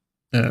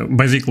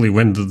basically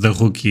when the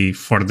rookie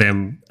for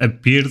them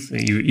appeared,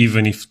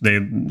 even if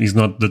he's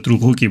not the true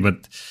rookie.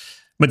 But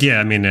yeah,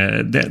 I mean,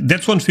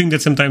 that's one thing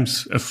that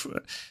sometimes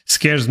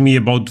scares me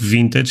about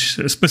vintage,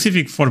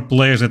 specific for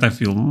players that I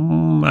feel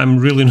I'm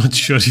really not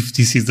sure if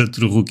this is the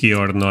true rookie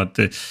or not,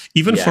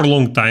 even for a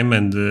long time.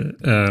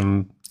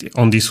 And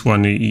on this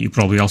one, you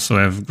probably also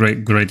have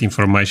great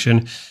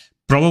information.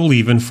 Probably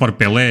even for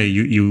Pelé,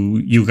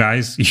 you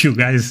guys,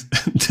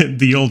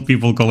 the old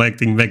people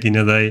collecting back in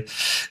the day,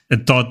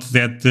 thought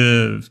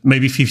that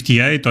maybe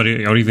 58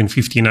 or even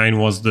 59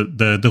 was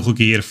the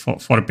rookie year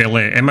for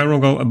Pelé. Am I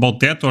wrong about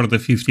that, or the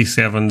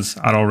 57s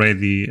are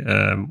already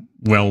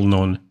well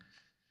known?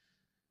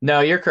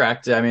 No, you're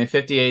correct. I mean,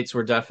 58s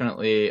were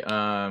definitely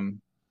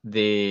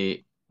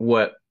the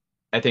what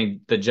I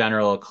think the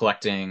general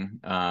collecting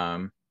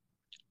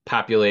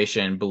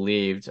population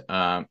believed.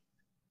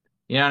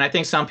 And I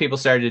think some people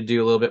started to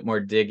do a little bit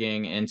more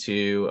digging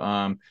into,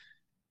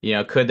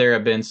 could there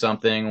have been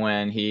something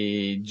when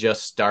he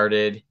just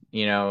started,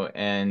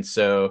 and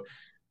so,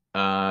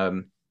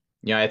 I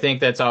think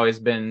that's always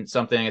been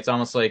something. It's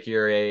almost like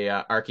you're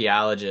a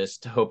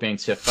archaeologist hoping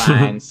to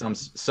find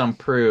some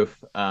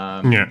proof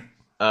Yeah.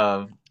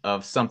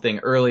 of something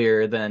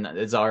earlier than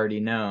is already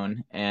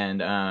known,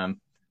 and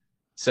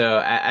so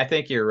I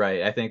think you're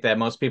right. I think that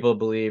most people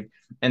believe,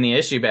 and the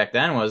issue back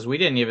then was we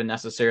didn't even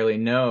necessarily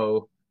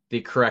know the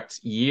correct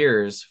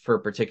years for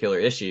particular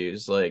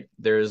issues. Like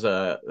there's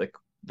the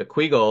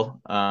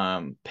Queagle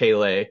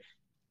Pele.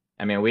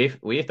 I mean,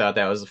 we thought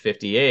that was a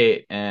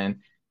 58, and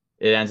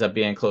it ends up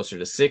being closer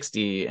to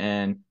 60.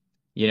 And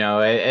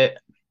it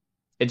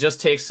just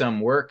takes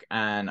some work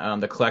on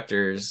the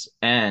collector's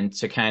end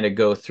to kind of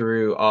go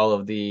through all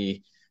of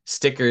the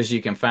stickers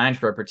you can find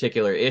for a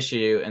particular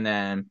issue, and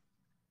then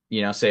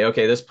say,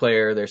 okay, this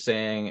player they're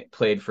saying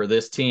played for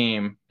this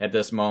team at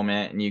this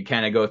moment, and you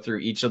kind of go through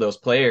each of those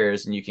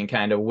players, and you can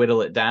kind of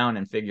whittle it down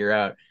and figure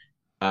out,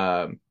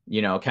 kind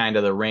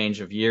of the range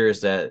of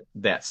years that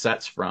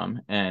sets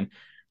from, and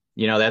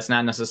that's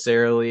not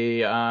necessarily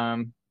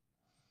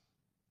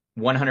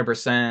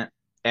 100%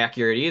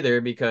 accurate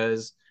either,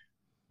 because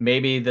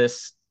maybe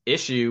this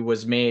issue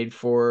was made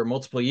for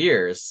multiple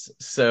years,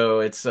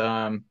 so it's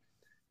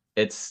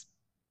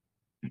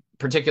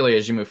particularly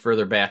as you move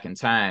further back in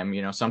time,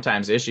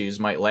 sometimes issues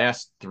might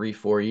last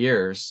 3-4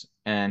 years,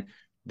 and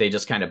they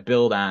just kind of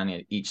build on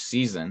it each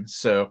season.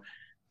 So,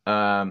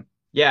 yeah,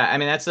 I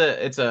mean,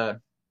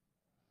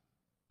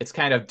 it's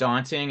kind of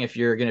daunting if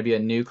you're going to be a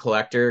new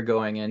collector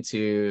going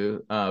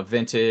into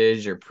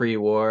vintage or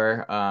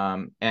pre-war,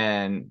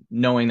 and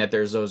knowing that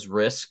there's those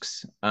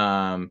risks,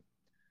 and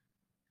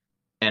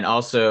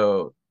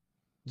also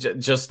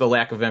just the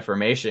lack of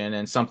information,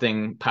 and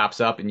something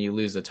pops up and you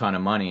lose a ton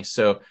of money.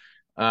 So,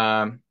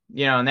 and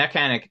that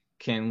kind of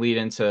can lead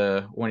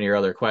into one of your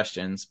other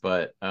questions,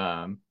 but,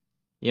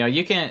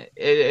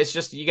 it's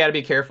just, you got to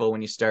be careful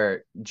when you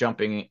start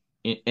jumping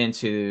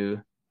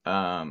into,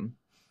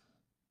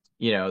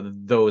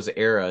 those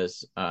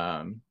eras,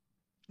 kind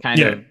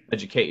Yeah. of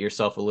educate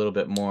yourself a little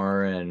bit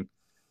more, and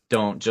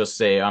don't just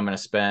say, I'm going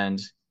to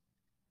spend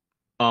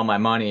all my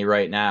money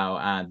right now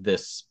on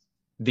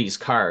these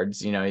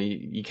cards.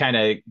 You kind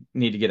of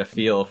need to get a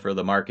feel for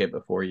the market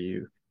before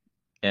you,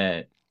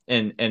 uh,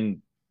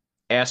 and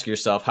ask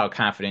yourself how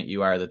confident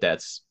you are that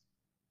that's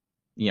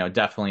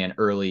definitely an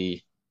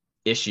early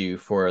issue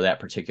for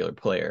that particular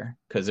player.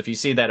 Because if you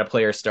see that a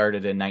player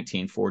started in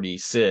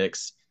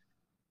 1946,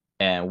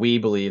 and we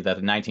believe that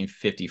the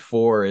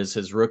 1954 is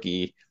his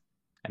rookie,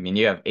 I mean,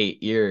 you have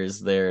 8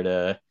 years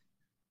there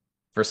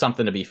for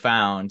something to be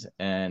found,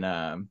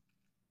 and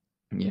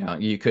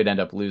you could end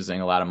up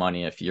losing a lot of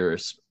money if you're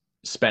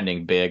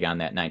spending big on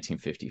that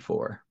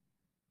 1954.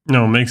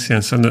 No, makes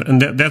sense,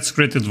 and that's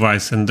great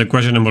advice. And the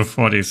question number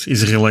 4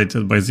 is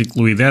related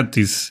basically with that.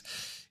 Is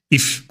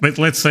if, but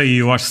let's say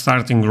you are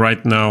starting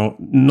right now,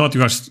 not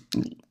you are.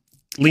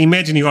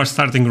 Imagine you are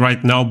starting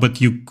right now, but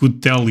you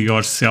could tell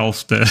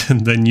yourself,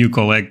 the new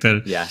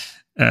collector, Yeah.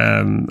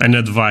 An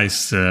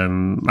advice.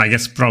 I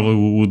guess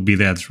probably would be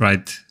that,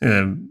 right?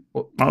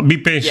 I'll be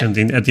patient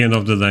at the end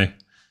of the day.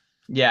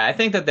 Yeah, I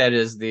think that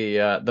is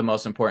the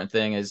most important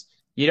thing, is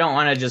you don't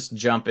want to just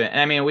jump in.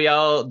 I mean, we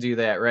all do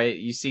that, right?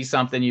 You see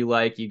something you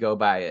like, you go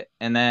buy it,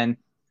 and then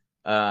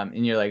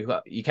and you're like,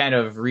 well, you kind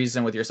of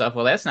reason with yourself,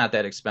 well, that's not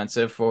that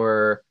expensive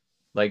for,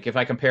 like, if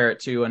I compare it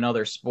to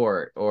another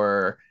sport,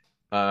 or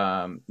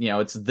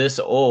it's this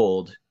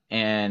old,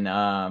 and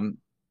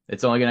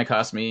it's only going to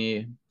cost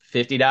me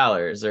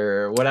 $50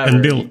 or whatever.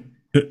 And Bill,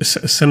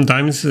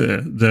 sometimes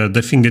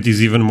the thing that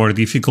is even more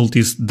difficult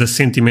is the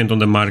sentiment on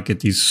the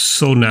market is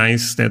so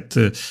nice that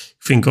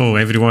think, oh,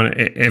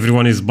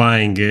 everyone is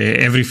buying,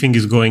 everything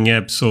is going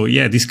up. So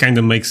yeah, this kind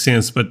of makes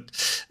sense. But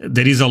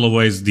there is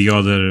always the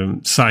other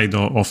side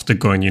of the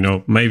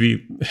coin.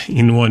 Maybe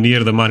in 1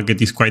 year the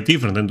market is quite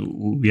different, and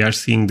we are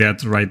seeing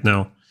that right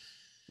now.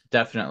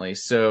 Definitely.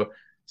 So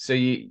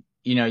you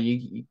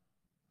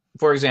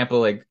for example,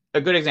 like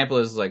a good example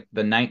is like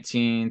the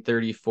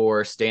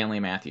 1934 Stanley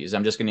Matthews.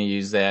 I'm just going to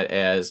use that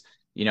as,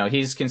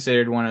 he's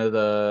considered one of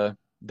the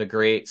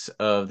greats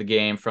of the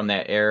game from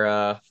that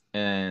era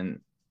in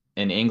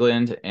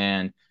England.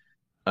 And,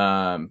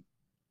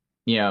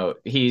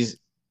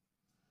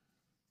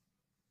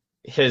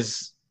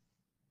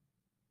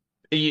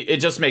 it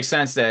just makes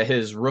sense that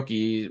his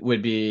rookie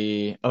would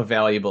be a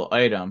valuable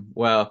item.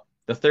 Well,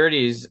 the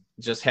 30s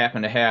just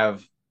happen to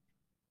have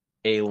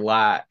a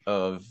lot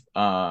of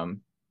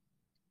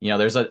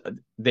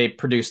they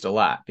produced a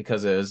lot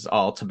because it was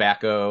all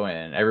tobacco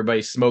and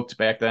everybody smoked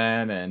back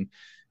then. And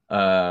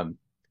um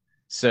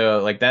so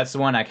like that's the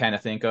one I kind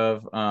of think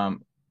of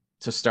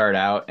to start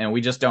out. And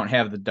we just don't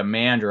have the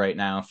demand right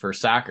now for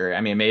soccer.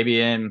 I mean, maybe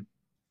in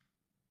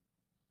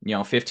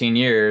 15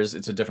 years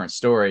it's a different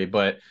story,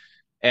 but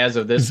as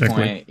of this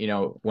Exactly.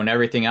 point, when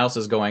everything else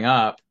is going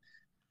up,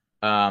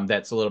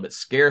 that's a little bit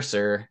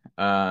scarcer.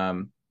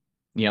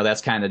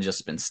 That's kind of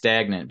just been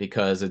stagnant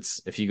because it's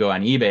if you go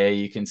on eBay,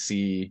 you can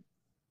see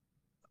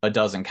a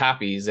dozen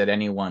copies at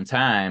any one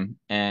time.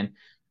 And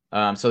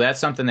so that's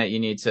something that you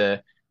need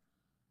to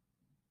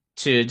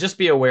just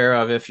be aware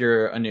of if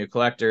you're a new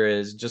collector,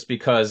 is just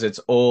because it's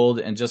old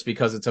and just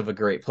because it's of a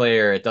great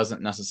player, it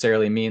doesn't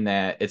necessarily mean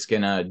that it's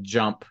going to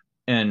jump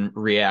and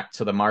react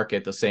to the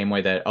market the same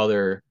way that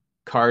other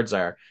cards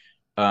are.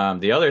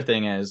 The other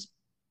thing is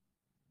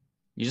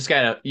you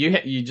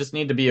just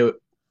need to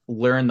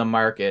learn the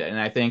market. And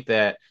I think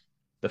that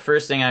the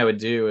first thing I would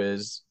do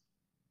is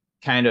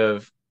kind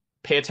of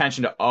pay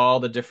attention to all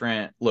the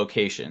different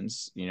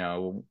locations,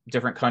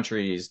 different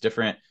countries,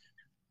 different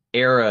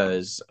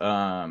eras,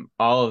 all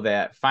of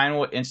that. Find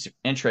what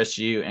interests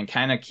you and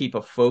kind of keep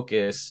a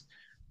focus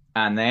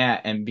on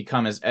that and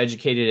become as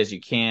educated as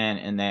you can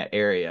in that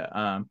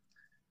area.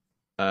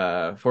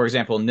 For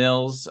example,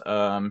 Nils,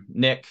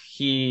 Nick,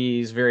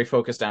 he's very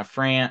focused on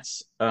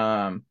France.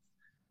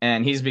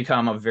 And he's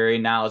become a very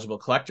knowledgeable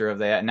collector of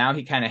that. Now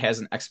he kind of has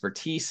an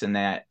expertise in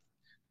that,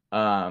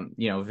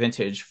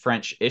 vintage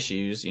French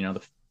issues,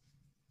 in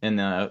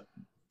the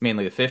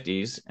mainly the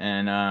 50s.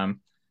 And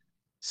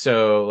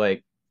so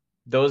like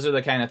those are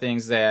the kind of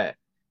things that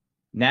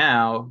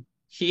now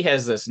he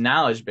has this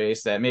knowledge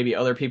base that maybe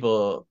other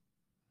people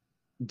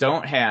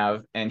don't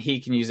have, and he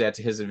can use that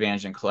to his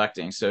advantage in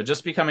collecting. So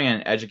just becoming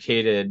an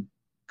educated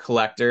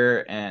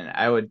collector, and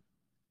I would,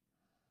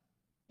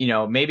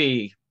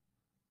 maybe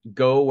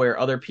go where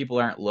other people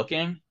aren't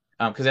looking,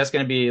 because that's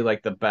going to be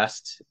like the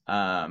best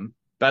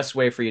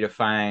way for you to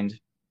find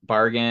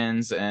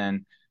bargains.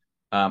 And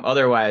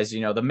otherwise,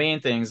 the main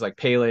things like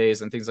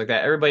Pele's and things like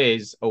that,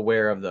 everybody's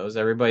aware of those.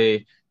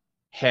 Everybody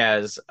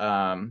has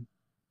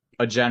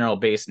a general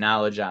base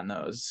knowledge on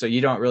those. So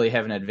you don't really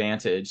have an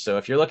advantage. So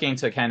if you're looking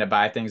to kind of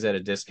buy things at a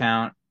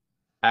discount,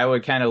 I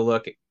would kind of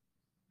look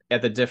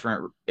at the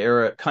different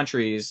era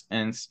countries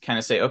and kind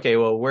of say, okay,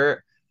 well,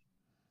 where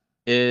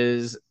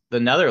is the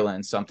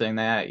Netherlands something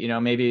that,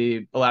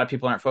 maybe a lot of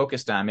people aren't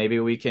focused on? Maybe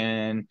we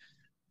can,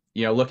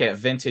 look at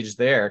vintage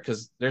there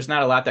because there's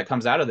not a lot that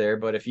comes out of there.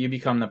 But if you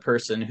become the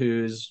person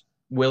who's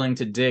willing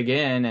to dig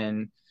in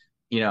and,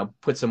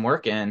 put some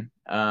work in,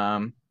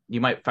 you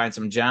might find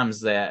some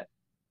gems that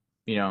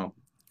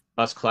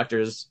us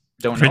collectors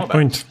don't know Great about.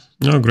 point.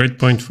 No, great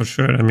point for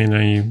sure. I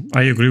mean,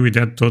 I agree with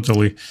that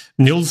totally.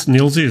 Nils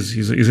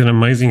is an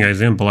amazing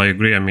example. I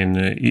agree. I mean,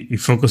 he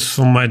focused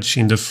so much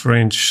in the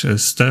French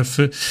stuff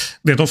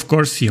that, of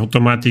course, he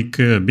automatic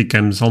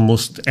becomes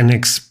almost an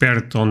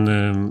expert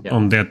Yep.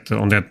 on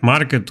that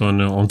market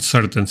on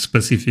certain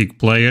specific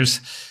players.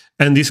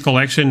 And this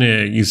collection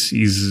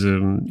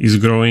is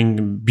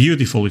growing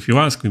beautiful, if you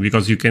ask me,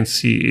 because you can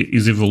see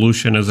his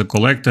evolution as a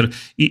collector.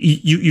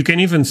 You can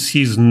even see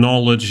his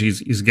knowledge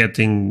is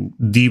getting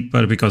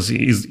deeper because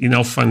he's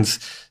now finds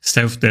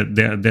stuff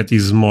that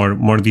is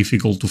more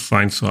difficult to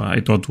find. So I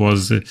thought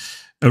was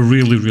a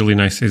really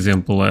nice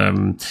example.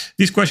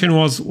 This question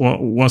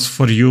was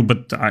for you,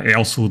 but I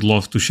also would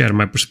love to share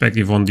my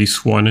perspective on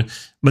this one.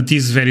 But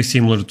it's very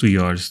similar to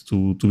yours.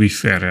 To be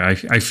fair,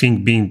 I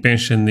think being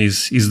patient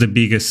is the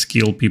biggest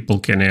skill people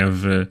can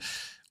have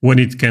when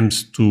it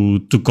comes to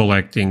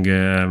collecting.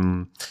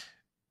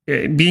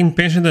 Being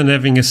patient and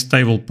having a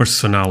stable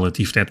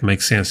personality, if that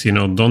makes sense.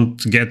 Don't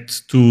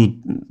get too,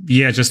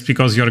 just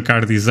because your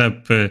card is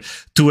up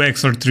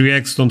 2x or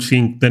 3x, don't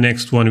think the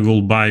next one you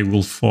will buy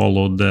will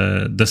follow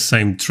the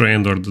same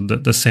trend or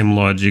the same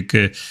logic.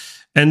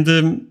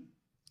 And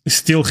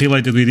still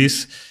related with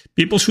this,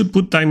 people should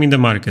put time in the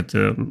market.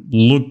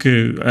 Look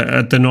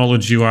at the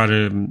knowledge you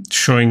are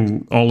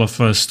showing all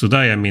of us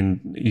today. I mean,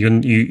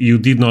 you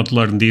did not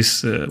learn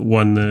this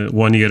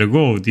one year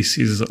ago. This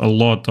is a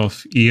lot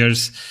of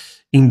years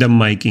in the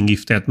making,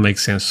 if that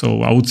makes sense.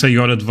 So I would say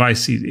your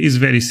advice is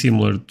very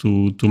similar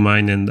to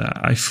mine, and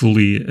I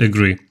fully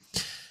agree.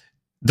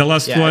 The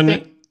last Yeah, I one,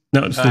 think.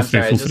 no, Oh, feel I'm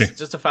free, sorry. feel free.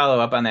 Just to follow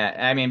up on that,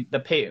 I mean,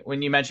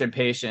 when you mentioned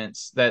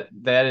patience, that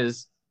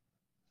is,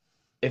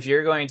 if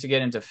you're going to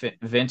get into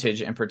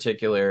vintage in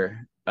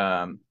particular,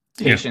 Yeah,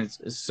 patience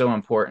is so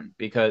important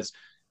because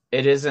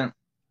it isn't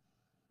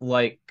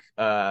like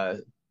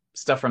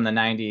stuff from the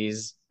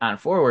 90s on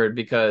forward.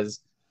 Because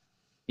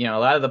a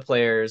lot of the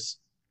players,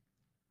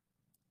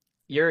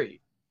 you're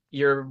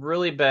you're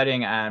really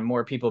betting on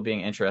more people being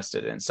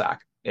interested in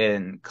soccer,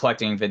 in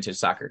collecting vintage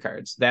soccer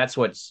cards. That's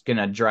what's going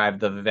to drive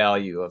the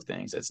value of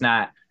things. It's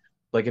not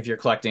like if you're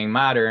collecting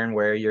modern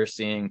where you're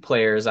seeing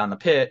players on the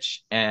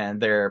pitch and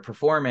they're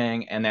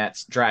performing and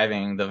that's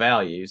driving the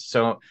value.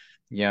 So,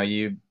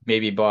 you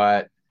maybe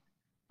bought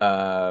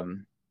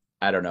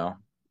I don't know,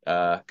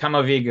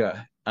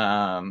 Camaviga,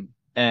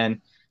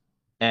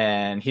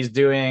 and he's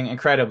doing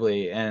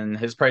incredibly, and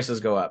his prices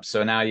go up.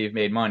 So now you've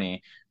made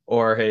money,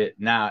 or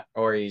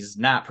he's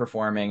not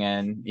performing,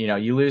 and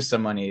you lose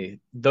some money.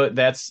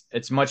 That's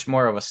it's much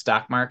more of a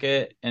stock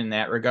market in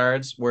that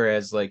regards.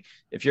 Whereas like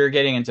if you're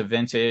getting into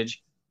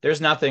vintage, there's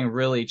nothing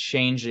really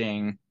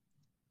changing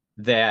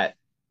that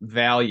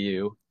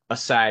value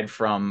aside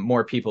from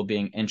more people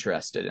being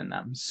interested in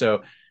them.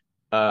 So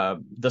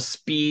the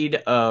speed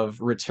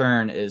of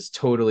return is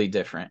totally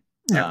different.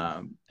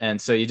 Yeah. And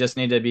so you just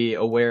need to be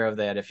aware of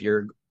that if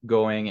you're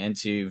going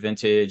into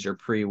vintage or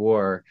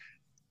pre-war.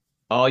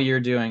 All you're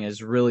doing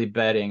is really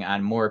betting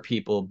on more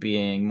people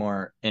being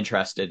more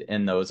interested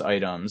in those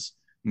items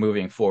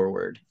moving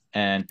forward.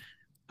 And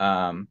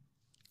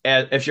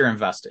if you're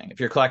investing, if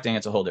you're collecting,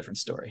 it's a whole different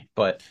story.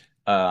 But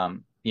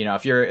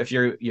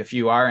if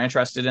you are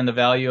interested in the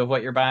value of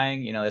what you're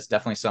buying, that's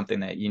definitely something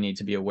that you need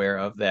to be aware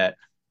of. That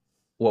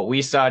what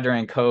we saw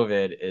during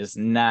COVID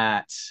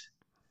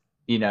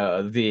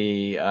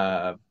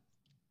the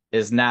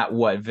is not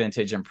what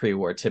vintage and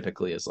pre-war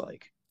typically is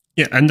like.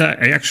 Yeah, and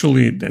I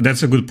actually,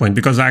 that's a good point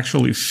because I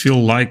actually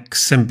feel like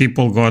some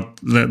people got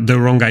the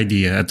wrong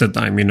idea at the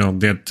time,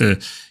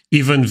 that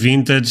even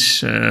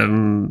vintage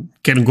can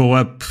go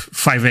up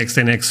 5x,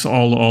 10x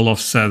all of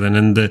a sudden.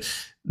 And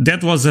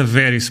that was a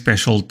very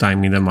special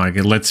time in the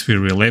market. Let's be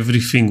real.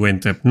 Everything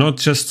went up, not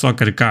just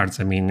soccer cards.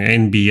 I mean,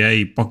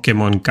 NBA,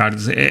 Pokemon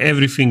cards,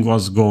 everything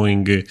was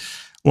going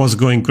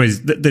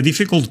crazy. The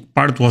difficult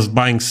part was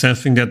buying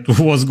something that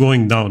was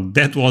going down.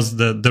 That was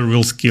the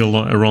real skill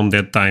around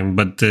that time.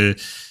 But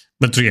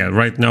yeah,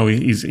 right now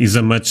is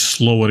a much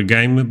slower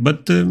game.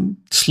 But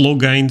slow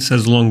gains,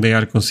 as long they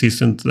are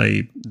consistent,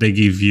 they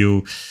give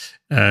you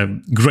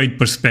great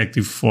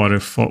perspective for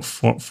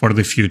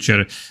the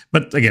future.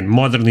 But again,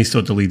 modern is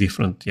totally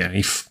different. Yeah,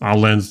 if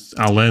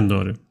Haaland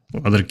or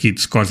other kid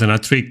scores an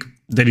hat-trick,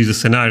 there is a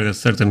scenario that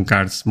certain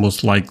cards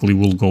most likely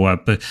will go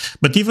up.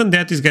 But even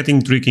that is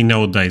getting tricky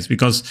nowadays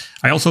because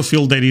I also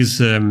feel there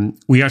is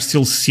we are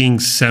still seeing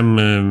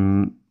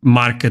some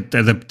market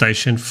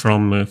adaptation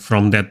from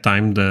that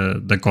time,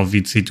 the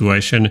COVID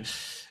situation,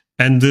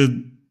 and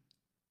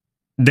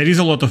there is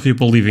a lot of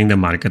people leaving the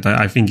market.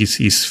 I think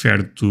it's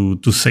fair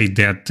to say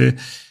that.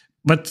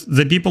 But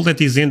the people that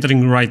is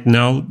entering right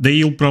now,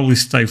 they'll probably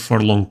stay for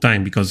a long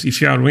time because if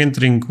you are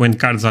entering when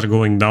cards are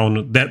going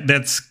down,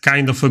 that's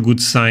kind of a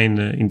good sign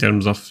in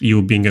terms of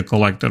you being a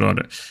collector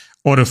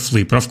or a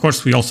flipper. Of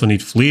course, we also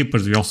need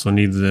flippers. We also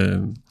need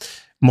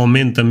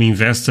momentum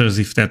investors,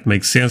 if that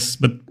makes sense.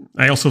 But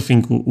I also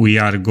think we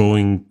are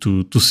going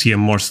to see a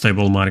more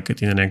stable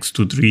market in the next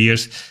 2-3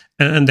 years,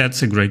 and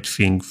that's a great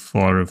thing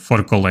for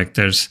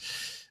collectors.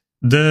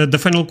 The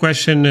final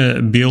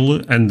question,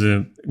 Bill,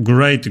 and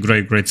great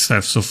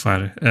stuff so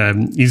far.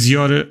 Is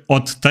your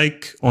hot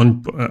take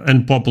on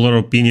unpopular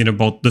opinion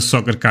about the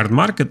soccer card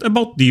market,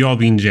 about the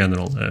hobby in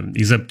general?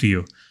 Is up to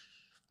you.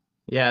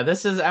 Yeah,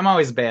 I'm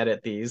always bad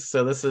at these,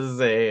 so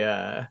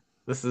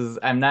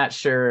I'm not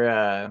sure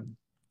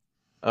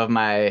of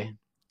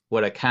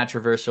what a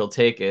controversial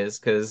take is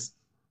because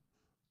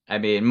I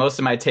mean most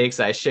of my takes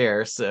I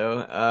share.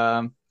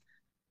 So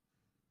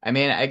I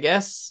mean I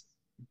guess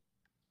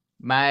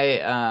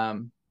my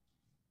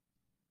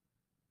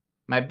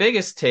my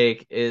biggest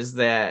take is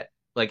that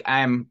like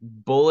I'm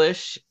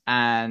bullish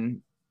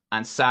on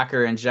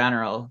soccer in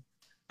general,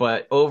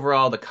 but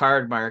overall the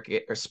card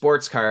market or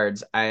sports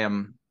cards I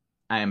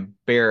am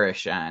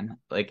bearish on.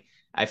 Like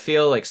I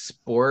feel like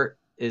sport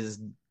is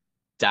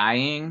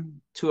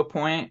dying to a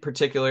point,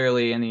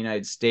 particularly in the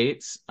United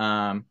States.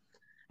 I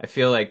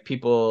feel like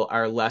people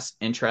are less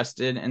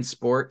interested in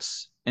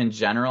sports in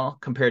general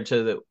compared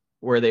to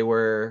where they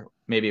were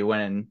maybe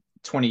when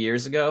 20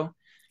 years ago.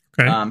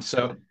 Okay.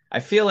 So I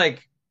feel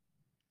like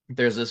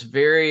there's this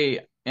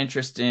very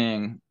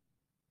interesting,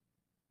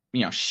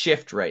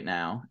 shift right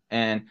now.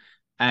 And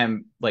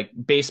I'm like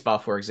baseball,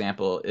 for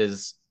example,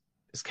 is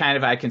kind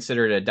of I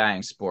consider it a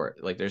dying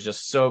sport. Like there's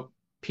just so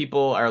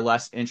people are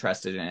less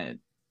interested in it,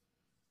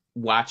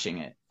 watching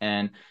it.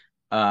 And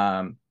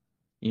young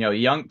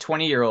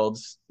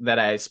 20-year-olds that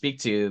I speak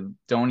to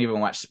don't even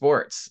watch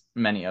sports,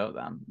 many of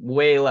them.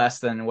 Way less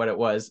than what it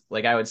was.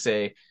 Like I would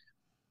say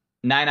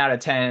 9 out of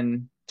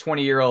 10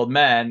 20-year-old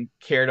men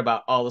cared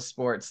about all the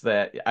sports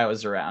that I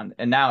was around.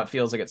 And now it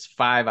feels like it's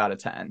 5 out of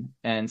 10.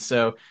 And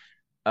so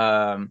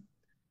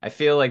I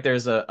feel like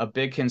there's a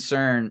big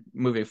concern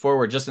moving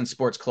forward just in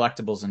sports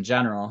collectibles in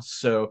general.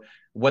 So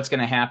what's going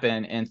to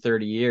happen in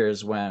 30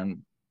 years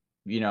when,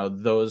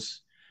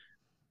 those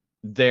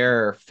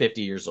they're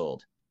 50 years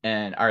old,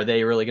 and are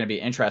they really going to be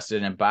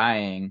interested in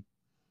buying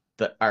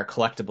our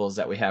collectibles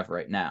that we have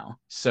right now?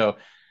 So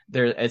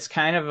it's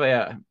kind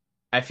of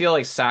I feel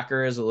like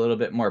soccer is a little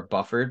bit more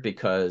buffered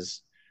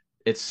because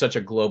it's such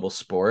a global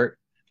sport,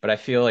 but I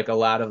feel like a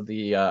lot of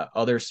the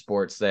other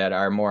sports that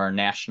are more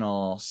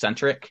national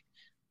centric,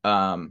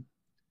 um,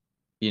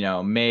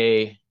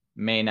 may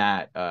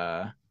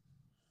not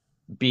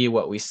be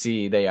what we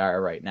see they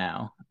are right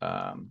now.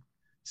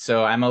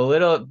 So I'm a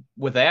little,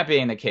 with that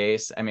being the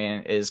case, I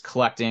mean, is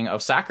collecting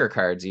of soccer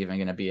cards even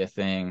going to be a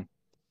thing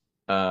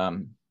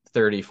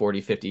 30,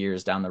 40, 50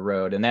 years down the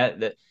road? And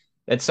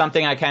that's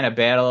something I kind of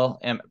battle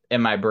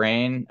in my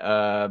brain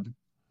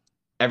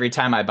every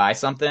time I buy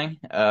something.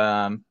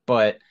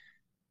 But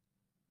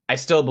I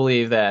still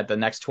believe that the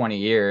next 20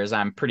 years,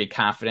 I'm pretty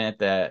confident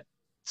that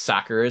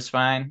soccer is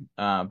fine.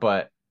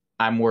 But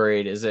I'm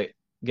worried, is it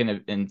going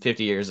to, in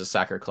 50 years, is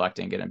soccer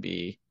collecting going to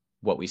be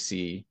what we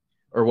see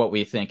or what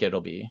we think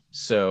it'll be?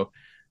 So,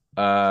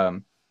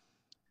 um,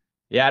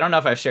 yeah, I don't know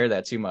if I've shared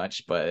that too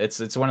much, but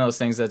it's one of those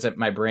things that's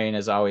my brain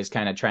is always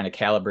kind of trying to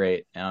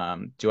calibrate.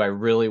 Do I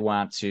really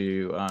want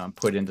to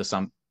put into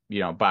some,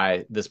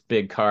 buy this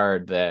big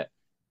card that,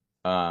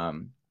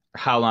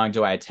 how long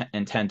do I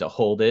intend to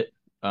hold it?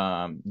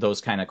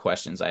 Those kind of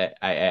questions I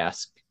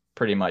ask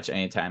pretty much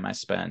anytime I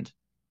spend,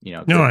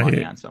 No, good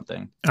money on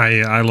something.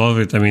 I love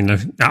it. I mean,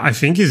 I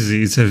think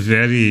it's a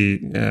very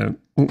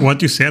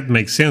what you said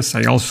makes sense.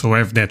 I also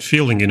have that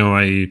feeling.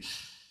 I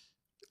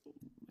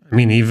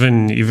mean,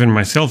 even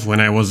myself, when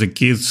I was a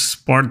kid,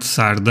 sports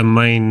are the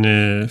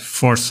main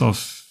force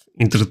of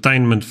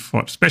entertainment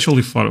for,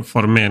 especially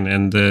for men.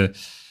 And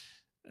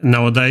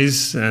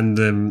nowadays,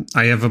 and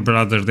I have a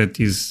brother that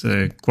is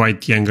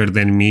quite younger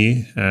than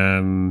me.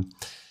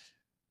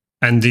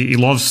 And he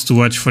loves to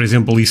watch, for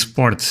example,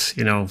 esports.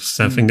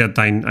 Something that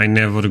I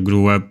never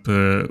grew up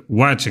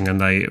watching,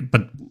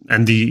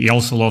 and he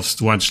also loves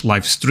to watch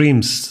live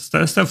streams,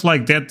 stuff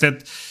like that.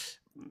 That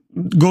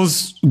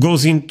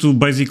goes into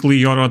basically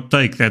your hot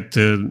take that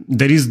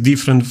there is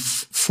different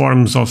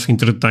forms of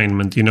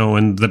entertainment,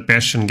 and the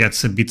passion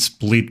gets a bit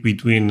split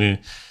between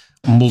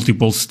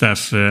multiple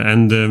stuff.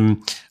 And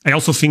I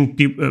also think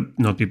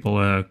not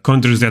people,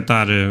 countries that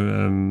are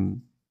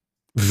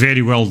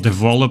very well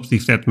developed,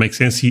 if that makes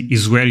sense,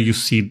 is where you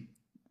see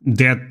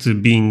that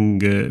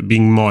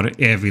being more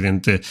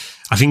evident.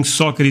 I think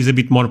soccer is a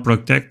bit more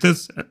protected.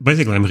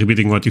 Basically, I'm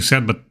repeating what you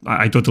said, but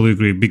I totally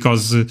agree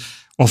because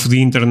of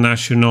the international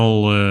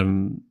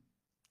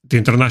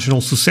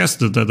success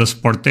that the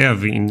sport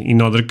have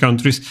in other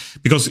countries.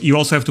 Because you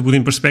also have to put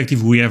in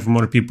perspective, we have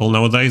more people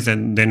nowadays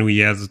than we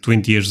had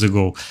 20 years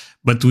ago.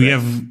 But we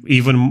have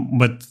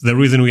but the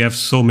reason we have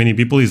so many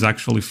people is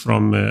actually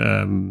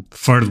from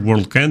third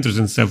world countries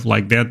and stuff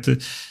like that.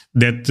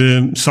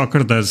 That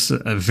soccer does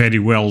very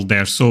well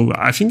there. So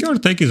I think your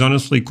take is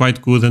honestly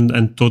quite good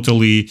and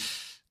totally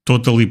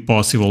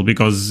possible,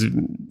 because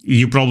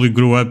you probably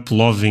grew up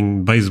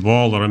loving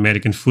baseball or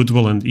American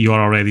football, and you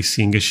are already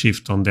seeing a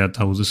shift on that,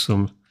 I would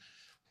assume.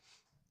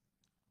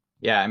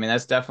 Yeah, I mean,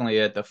 that's definitely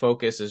it. The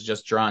focus is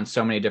just drawn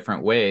so many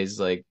different ways.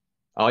 Like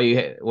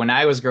when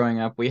I was growing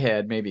up, we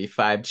had maybe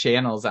five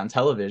channels on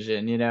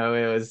television.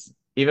 It was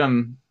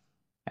even,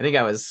 I think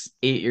I was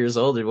 8 years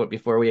old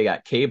before we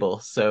got cable.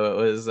 So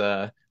it was,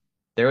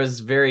 there was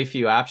very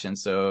few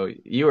options. So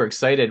you were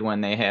excited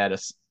when they had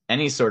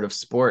any sort of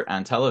sport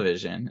on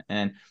television.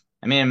 And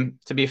I mean,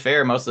 to be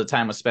fair, most of the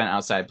time was spent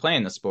outside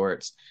playing the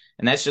sports.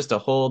 And that's just a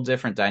whole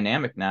different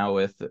dynamic now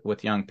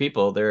with young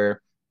people. There's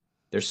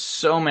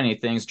so many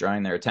things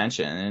drawing their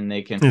attention, and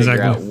they can figure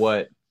Exactly.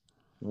 out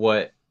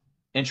what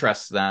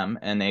interests them,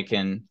 and they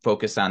can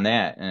focus on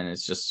that. And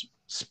it's just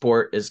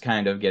sport is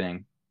kind of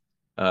getting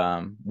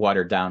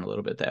watered down a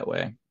little bit that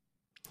way.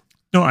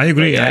 No, I But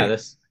agree. yeah, I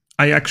this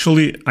I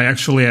actually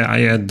I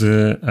had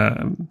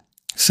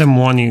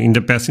someone in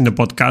the past in the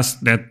podcast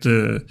that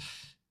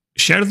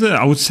shared,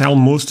 I would say,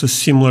 almost a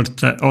similar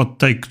hot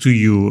take to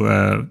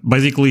you.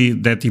 Basically,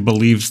 that he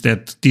believes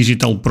that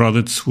digital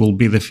products will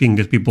be the thing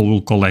that people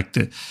will collect.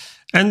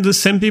 And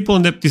some people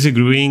end up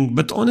disagreeing,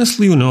 but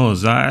honestly, who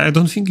knows? I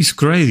don't think it's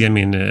crazy. I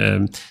mean,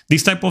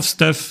 this type of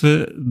stuff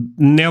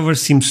never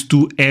seems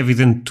too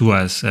evident to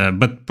us,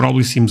 but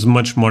probably seems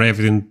much more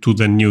evident to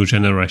the new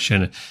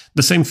generation.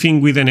 The same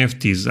thing with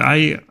NFTs.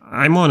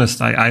 I'm honest.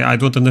 I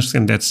don't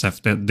understand that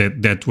stuff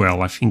that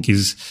well. I think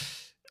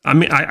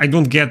I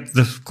don't get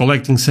the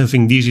collecting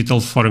something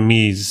digital. For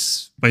me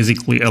is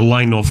basically a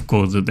line of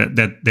code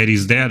that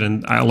is there,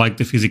 and I like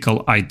the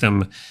physical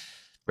item.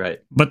 right.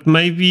 But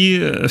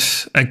maybe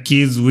a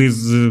kid with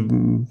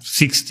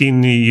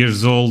 16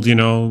 years old,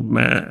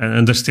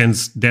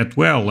 understands that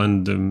well,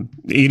 and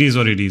it is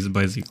what it is,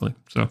 basically.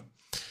 So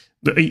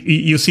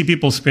you see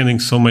people spending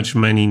so much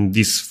money in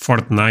this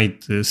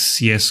Fortnite,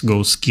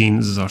 CS:GO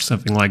skins or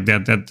something like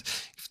that. That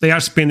if they are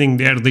spending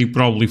there, they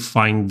probably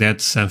find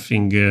that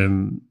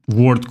something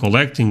worth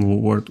collecting,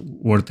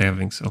 worth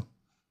having. So.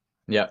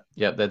 Yep,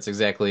 that's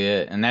exactly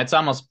it. And that's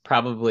almost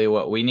probably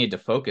what we need to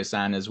focus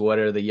on is what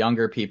are the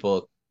younger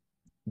people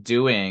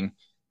doing?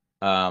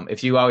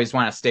 If you always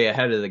want to stay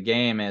ahead of the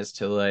game as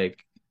to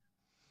like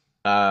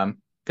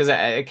because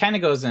it kind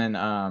of goes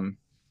in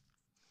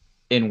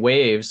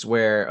waves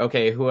where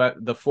okay,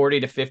 the 40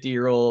 to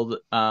 50-year-old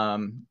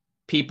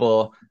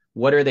people,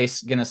 what are they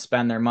going to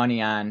spend their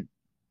money on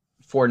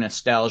for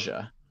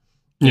nostalgia?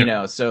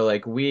 Yeah. So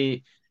like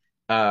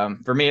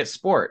for me it's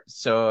sport.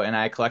 So and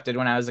I collected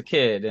when I was a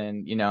kid,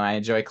 and I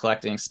enjoy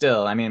collecting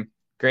still. I mean,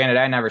 granted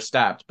I never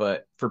stopped,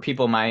 but for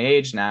people my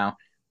age now,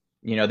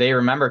 they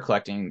remember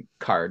collecting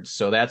cards.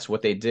 So that's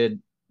what they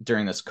did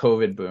during this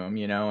COVID boom,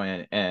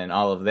 and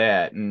all of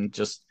that. And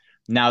just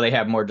now they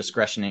have more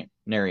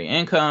discretionary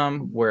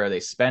income. Where are they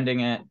spending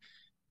it?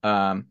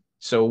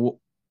 So,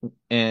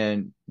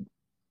 and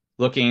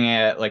looking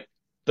at like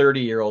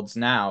 30-year-olds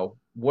now,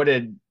 what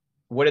did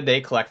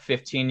they collect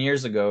 15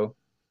 years ago?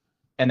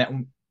 And that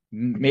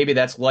maybe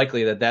that's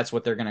likely that's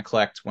what they're going to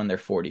collect when they're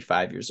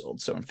 45 years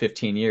old. So in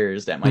 15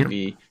 years, that might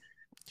be,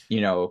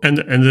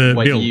 and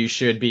what Bill, you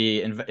should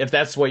be, if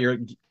that's what your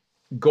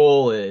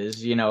goal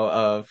is,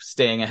 of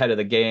staying ahead of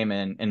the game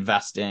and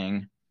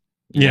investing,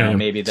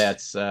 maybe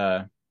that's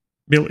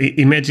Bill,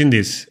 imagine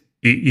this.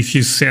 If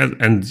you said,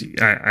 and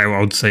I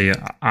would say,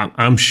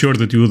 I'm sure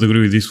that you would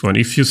agree with this one.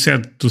 If you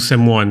said to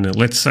someone,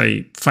 let's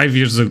say 5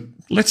 years ago,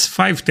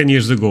 10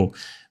 years ago,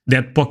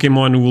 that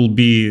Pokemon will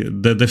be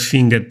the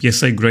thing that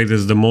PSA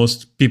grades the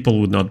most, people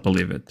would not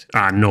believe it.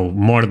 No,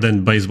 more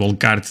than baseball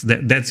cards.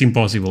 That's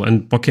impossible.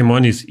 And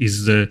Pokemon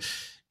is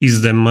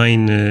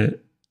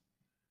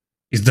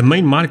the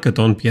main market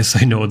on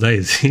PSA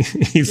nowadays.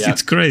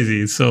 It's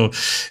crazy. So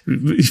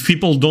if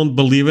people don't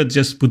believe it,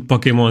 just put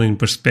Pokemon in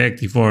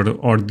perspective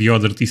or the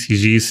other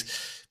TCGs.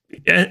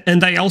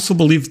 And I also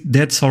believe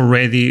that's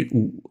already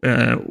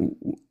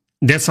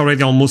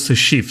almost a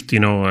shift.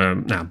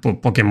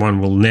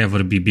 Pokemon will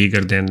never be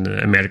bigger than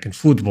American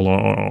football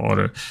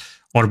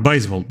or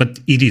baseball, but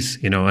it is,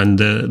 and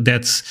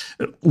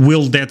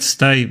will that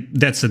stay?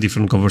 That's a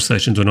different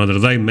conversation to another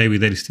day. Maybe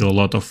there is still a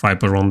lot of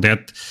hype around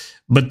that.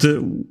 But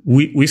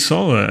we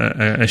saw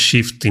a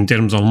shift in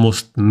terms of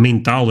almost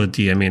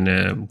mentality. I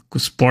mean,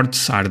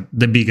 sports are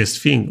the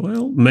biggest thing.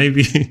 Well,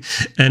 maybe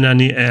an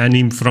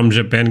anime from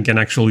Japan can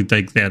actually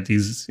take that.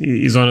 Is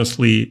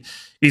honestly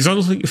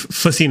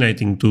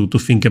fascinating to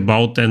think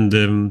about,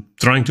 and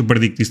trying to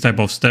predict this type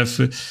of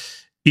stuff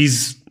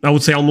is, I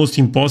would say, almost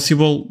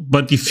impossible.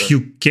 But if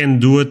you can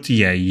do it,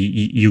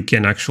 you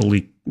can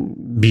actually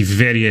be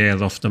very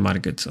ahead of the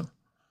market. So,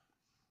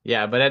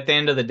 yeah, but at the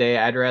end of the day,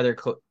 I'd rather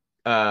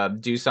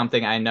do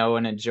something I know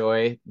and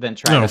enjoy than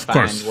try to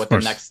find what the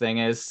next thing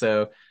is.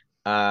 So,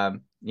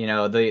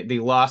 the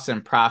loss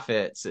in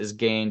profits is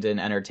gained in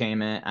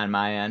entertainment on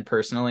my end,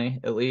 personally,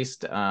 at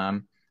least.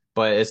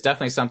 But it's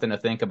definitely something to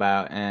think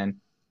about. And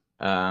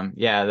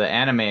the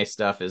anime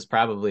stuff is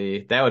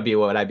probably, that would be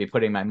what I'd be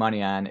putting my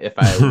money on if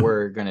I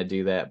were going to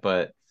do that.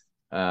 But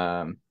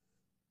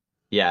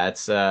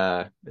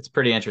it's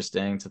pretty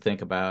interesting to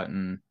think about.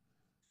 And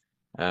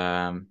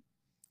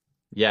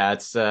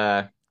it's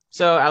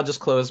so I'll just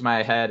close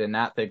my head and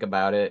not think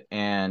about it,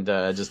 and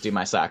just do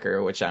my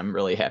soccer, which I'm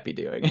really happy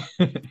doing.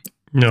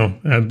 No,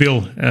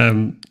 Bill,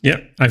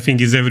 I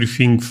think is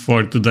everything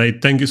for today.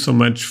 Thank you so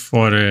much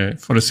for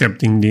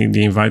accepting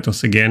the invite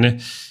once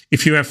again.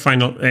 If you have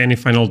any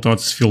final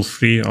thoughts, feel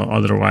free, or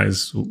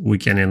otherwise we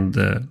can end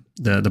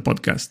the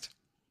podcast.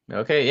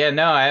 Okay, yeah,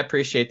 no, I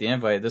appreciate the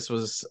invite. This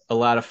was a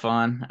lot of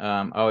fun.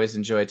 Always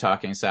enjoy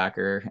talking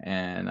soccer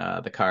and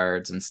the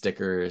cards and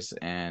stickers.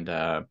 And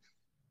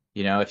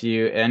if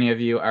any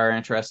of you are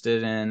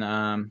interested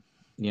in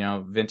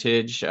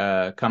vintage,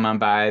 come on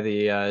by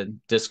the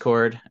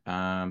Discord,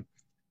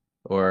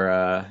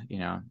 or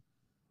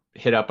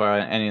hit up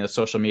any of the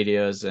social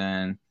medias.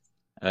 And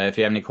if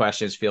you have any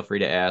questions, feel free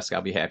to ask.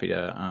 I'll be happy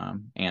to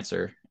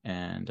answer.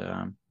 And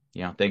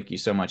thank you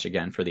so much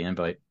again for the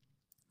invite.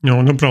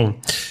 No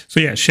problem.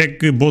 So check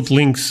both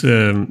links.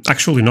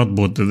 Actually, not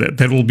both.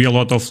 There will be a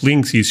lot of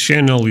links. His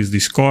channel, his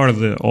Discord,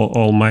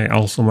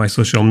 also my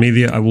social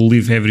media. I will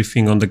leave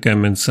everything on the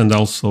comments and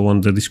also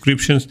on the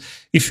descriptions.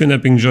 If you end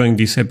up enjoying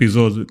this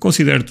episode,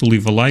 consider to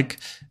leave a like.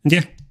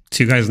 And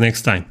see you guys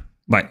next time.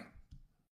 Bye.